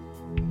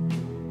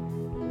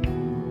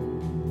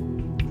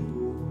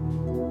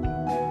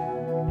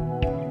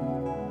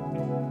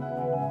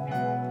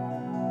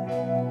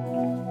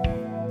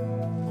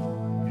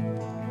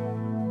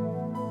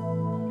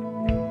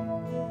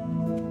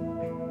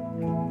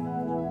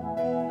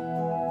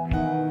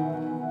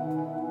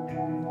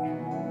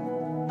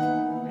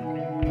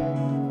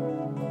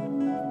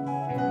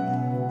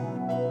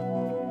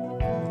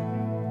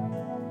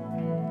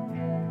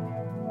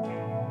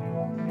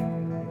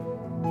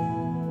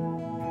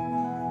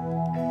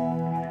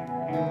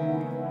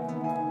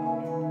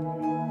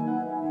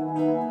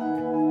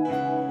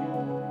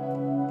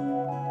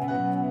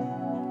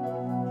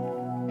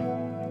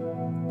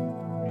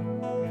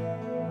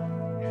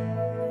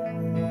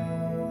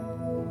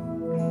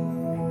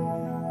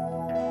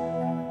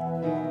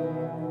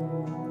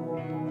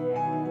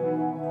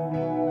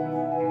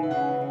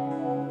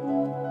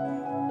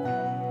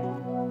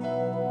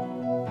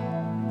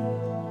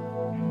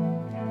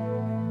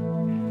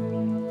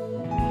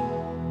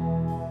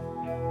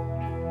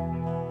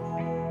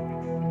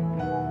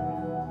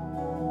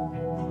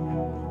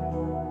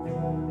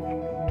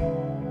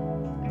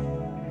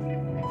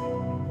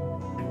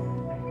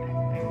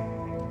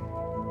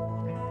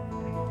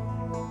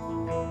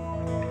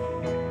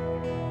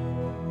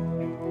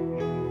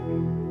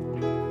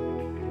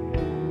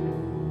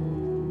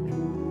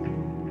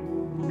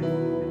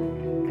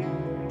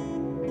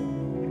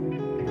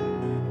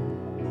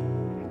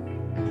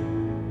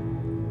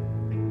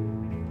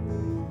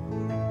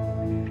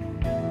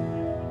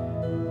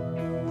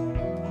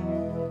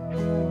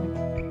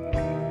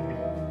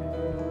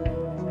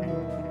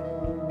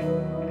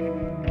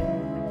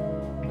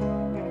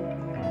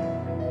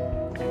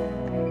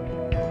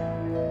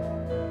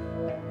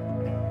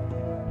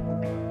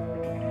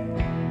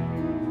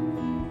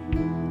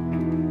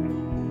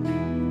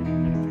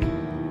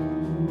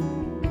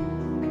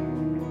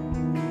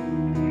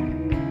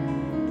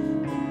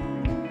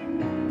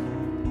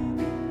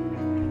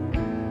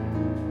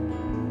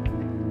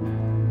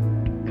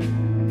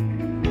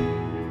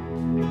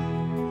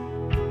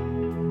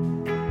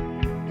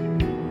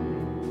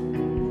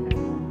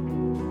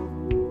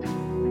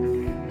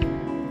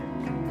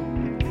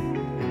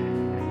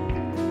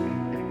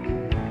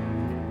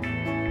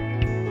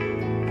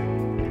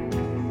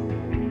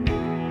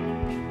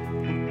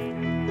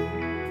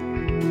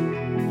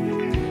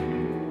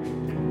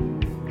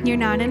 you're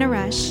not in a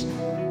rush,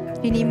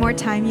 you need more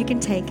time, you can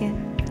take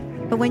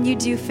it. But when you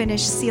do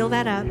finish, seal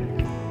that up.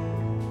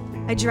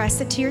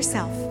 Address it to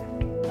yourself.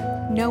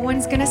 No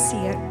one's gonna see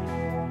it.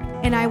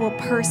 And I will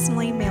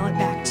personally mail it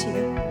back to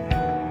you.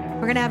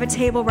 We're gonna have a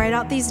table right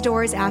out these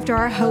doors after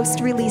our host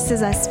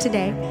releases us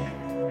today.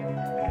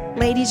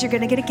 Ladies, you're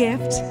gonna get a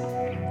gift,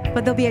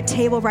 but there'll be a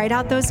table right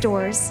out those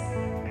doors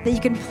that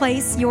you can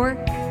place your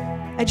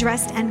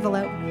addressed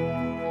envelope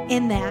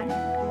in that.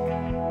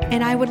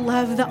 And I would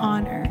love the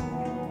honor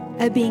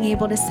of being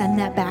able to send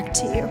that back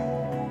to you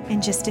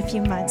in just a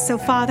few months. So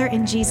Father,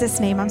 in Jesus'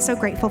 name, I'm so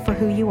grateful for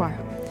who you are.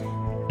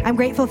 I'm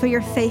grateful for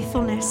your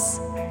faithfulness.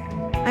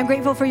 I'm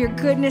grateful for your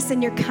goodness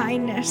and your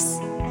kindness.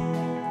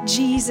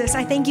 Jesus,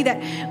 I thank you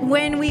that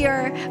when we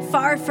are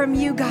far from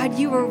you, God,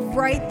 you are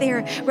right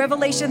there.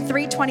 Revelation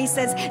 3:20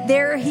 says,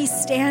 there he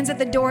stands at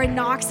the door and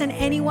knocks, and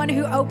anyone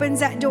who opens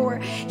that door,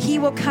 he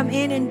will come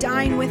in and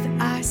dine with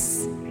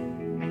us.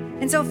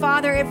 And so,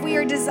 Father, if we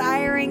are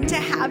desiring to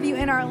have you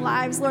in our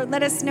lives, Lord,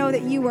 let us know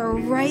that you are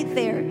right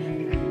there.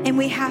 And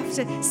we have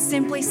to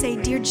simply say,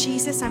 dear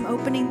Jesus, I'm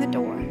opening the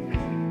door.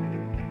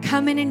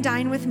 Come in and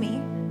dine with me,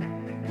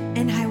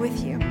 and I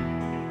with you.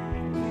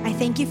 I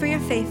thank you for your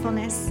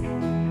faithfulness.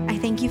 I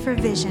thank you for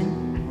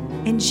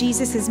vision. In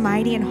Jesus'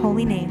 mighty and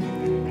holy name,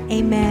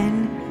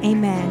 amen,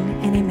 amen,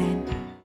 and amen.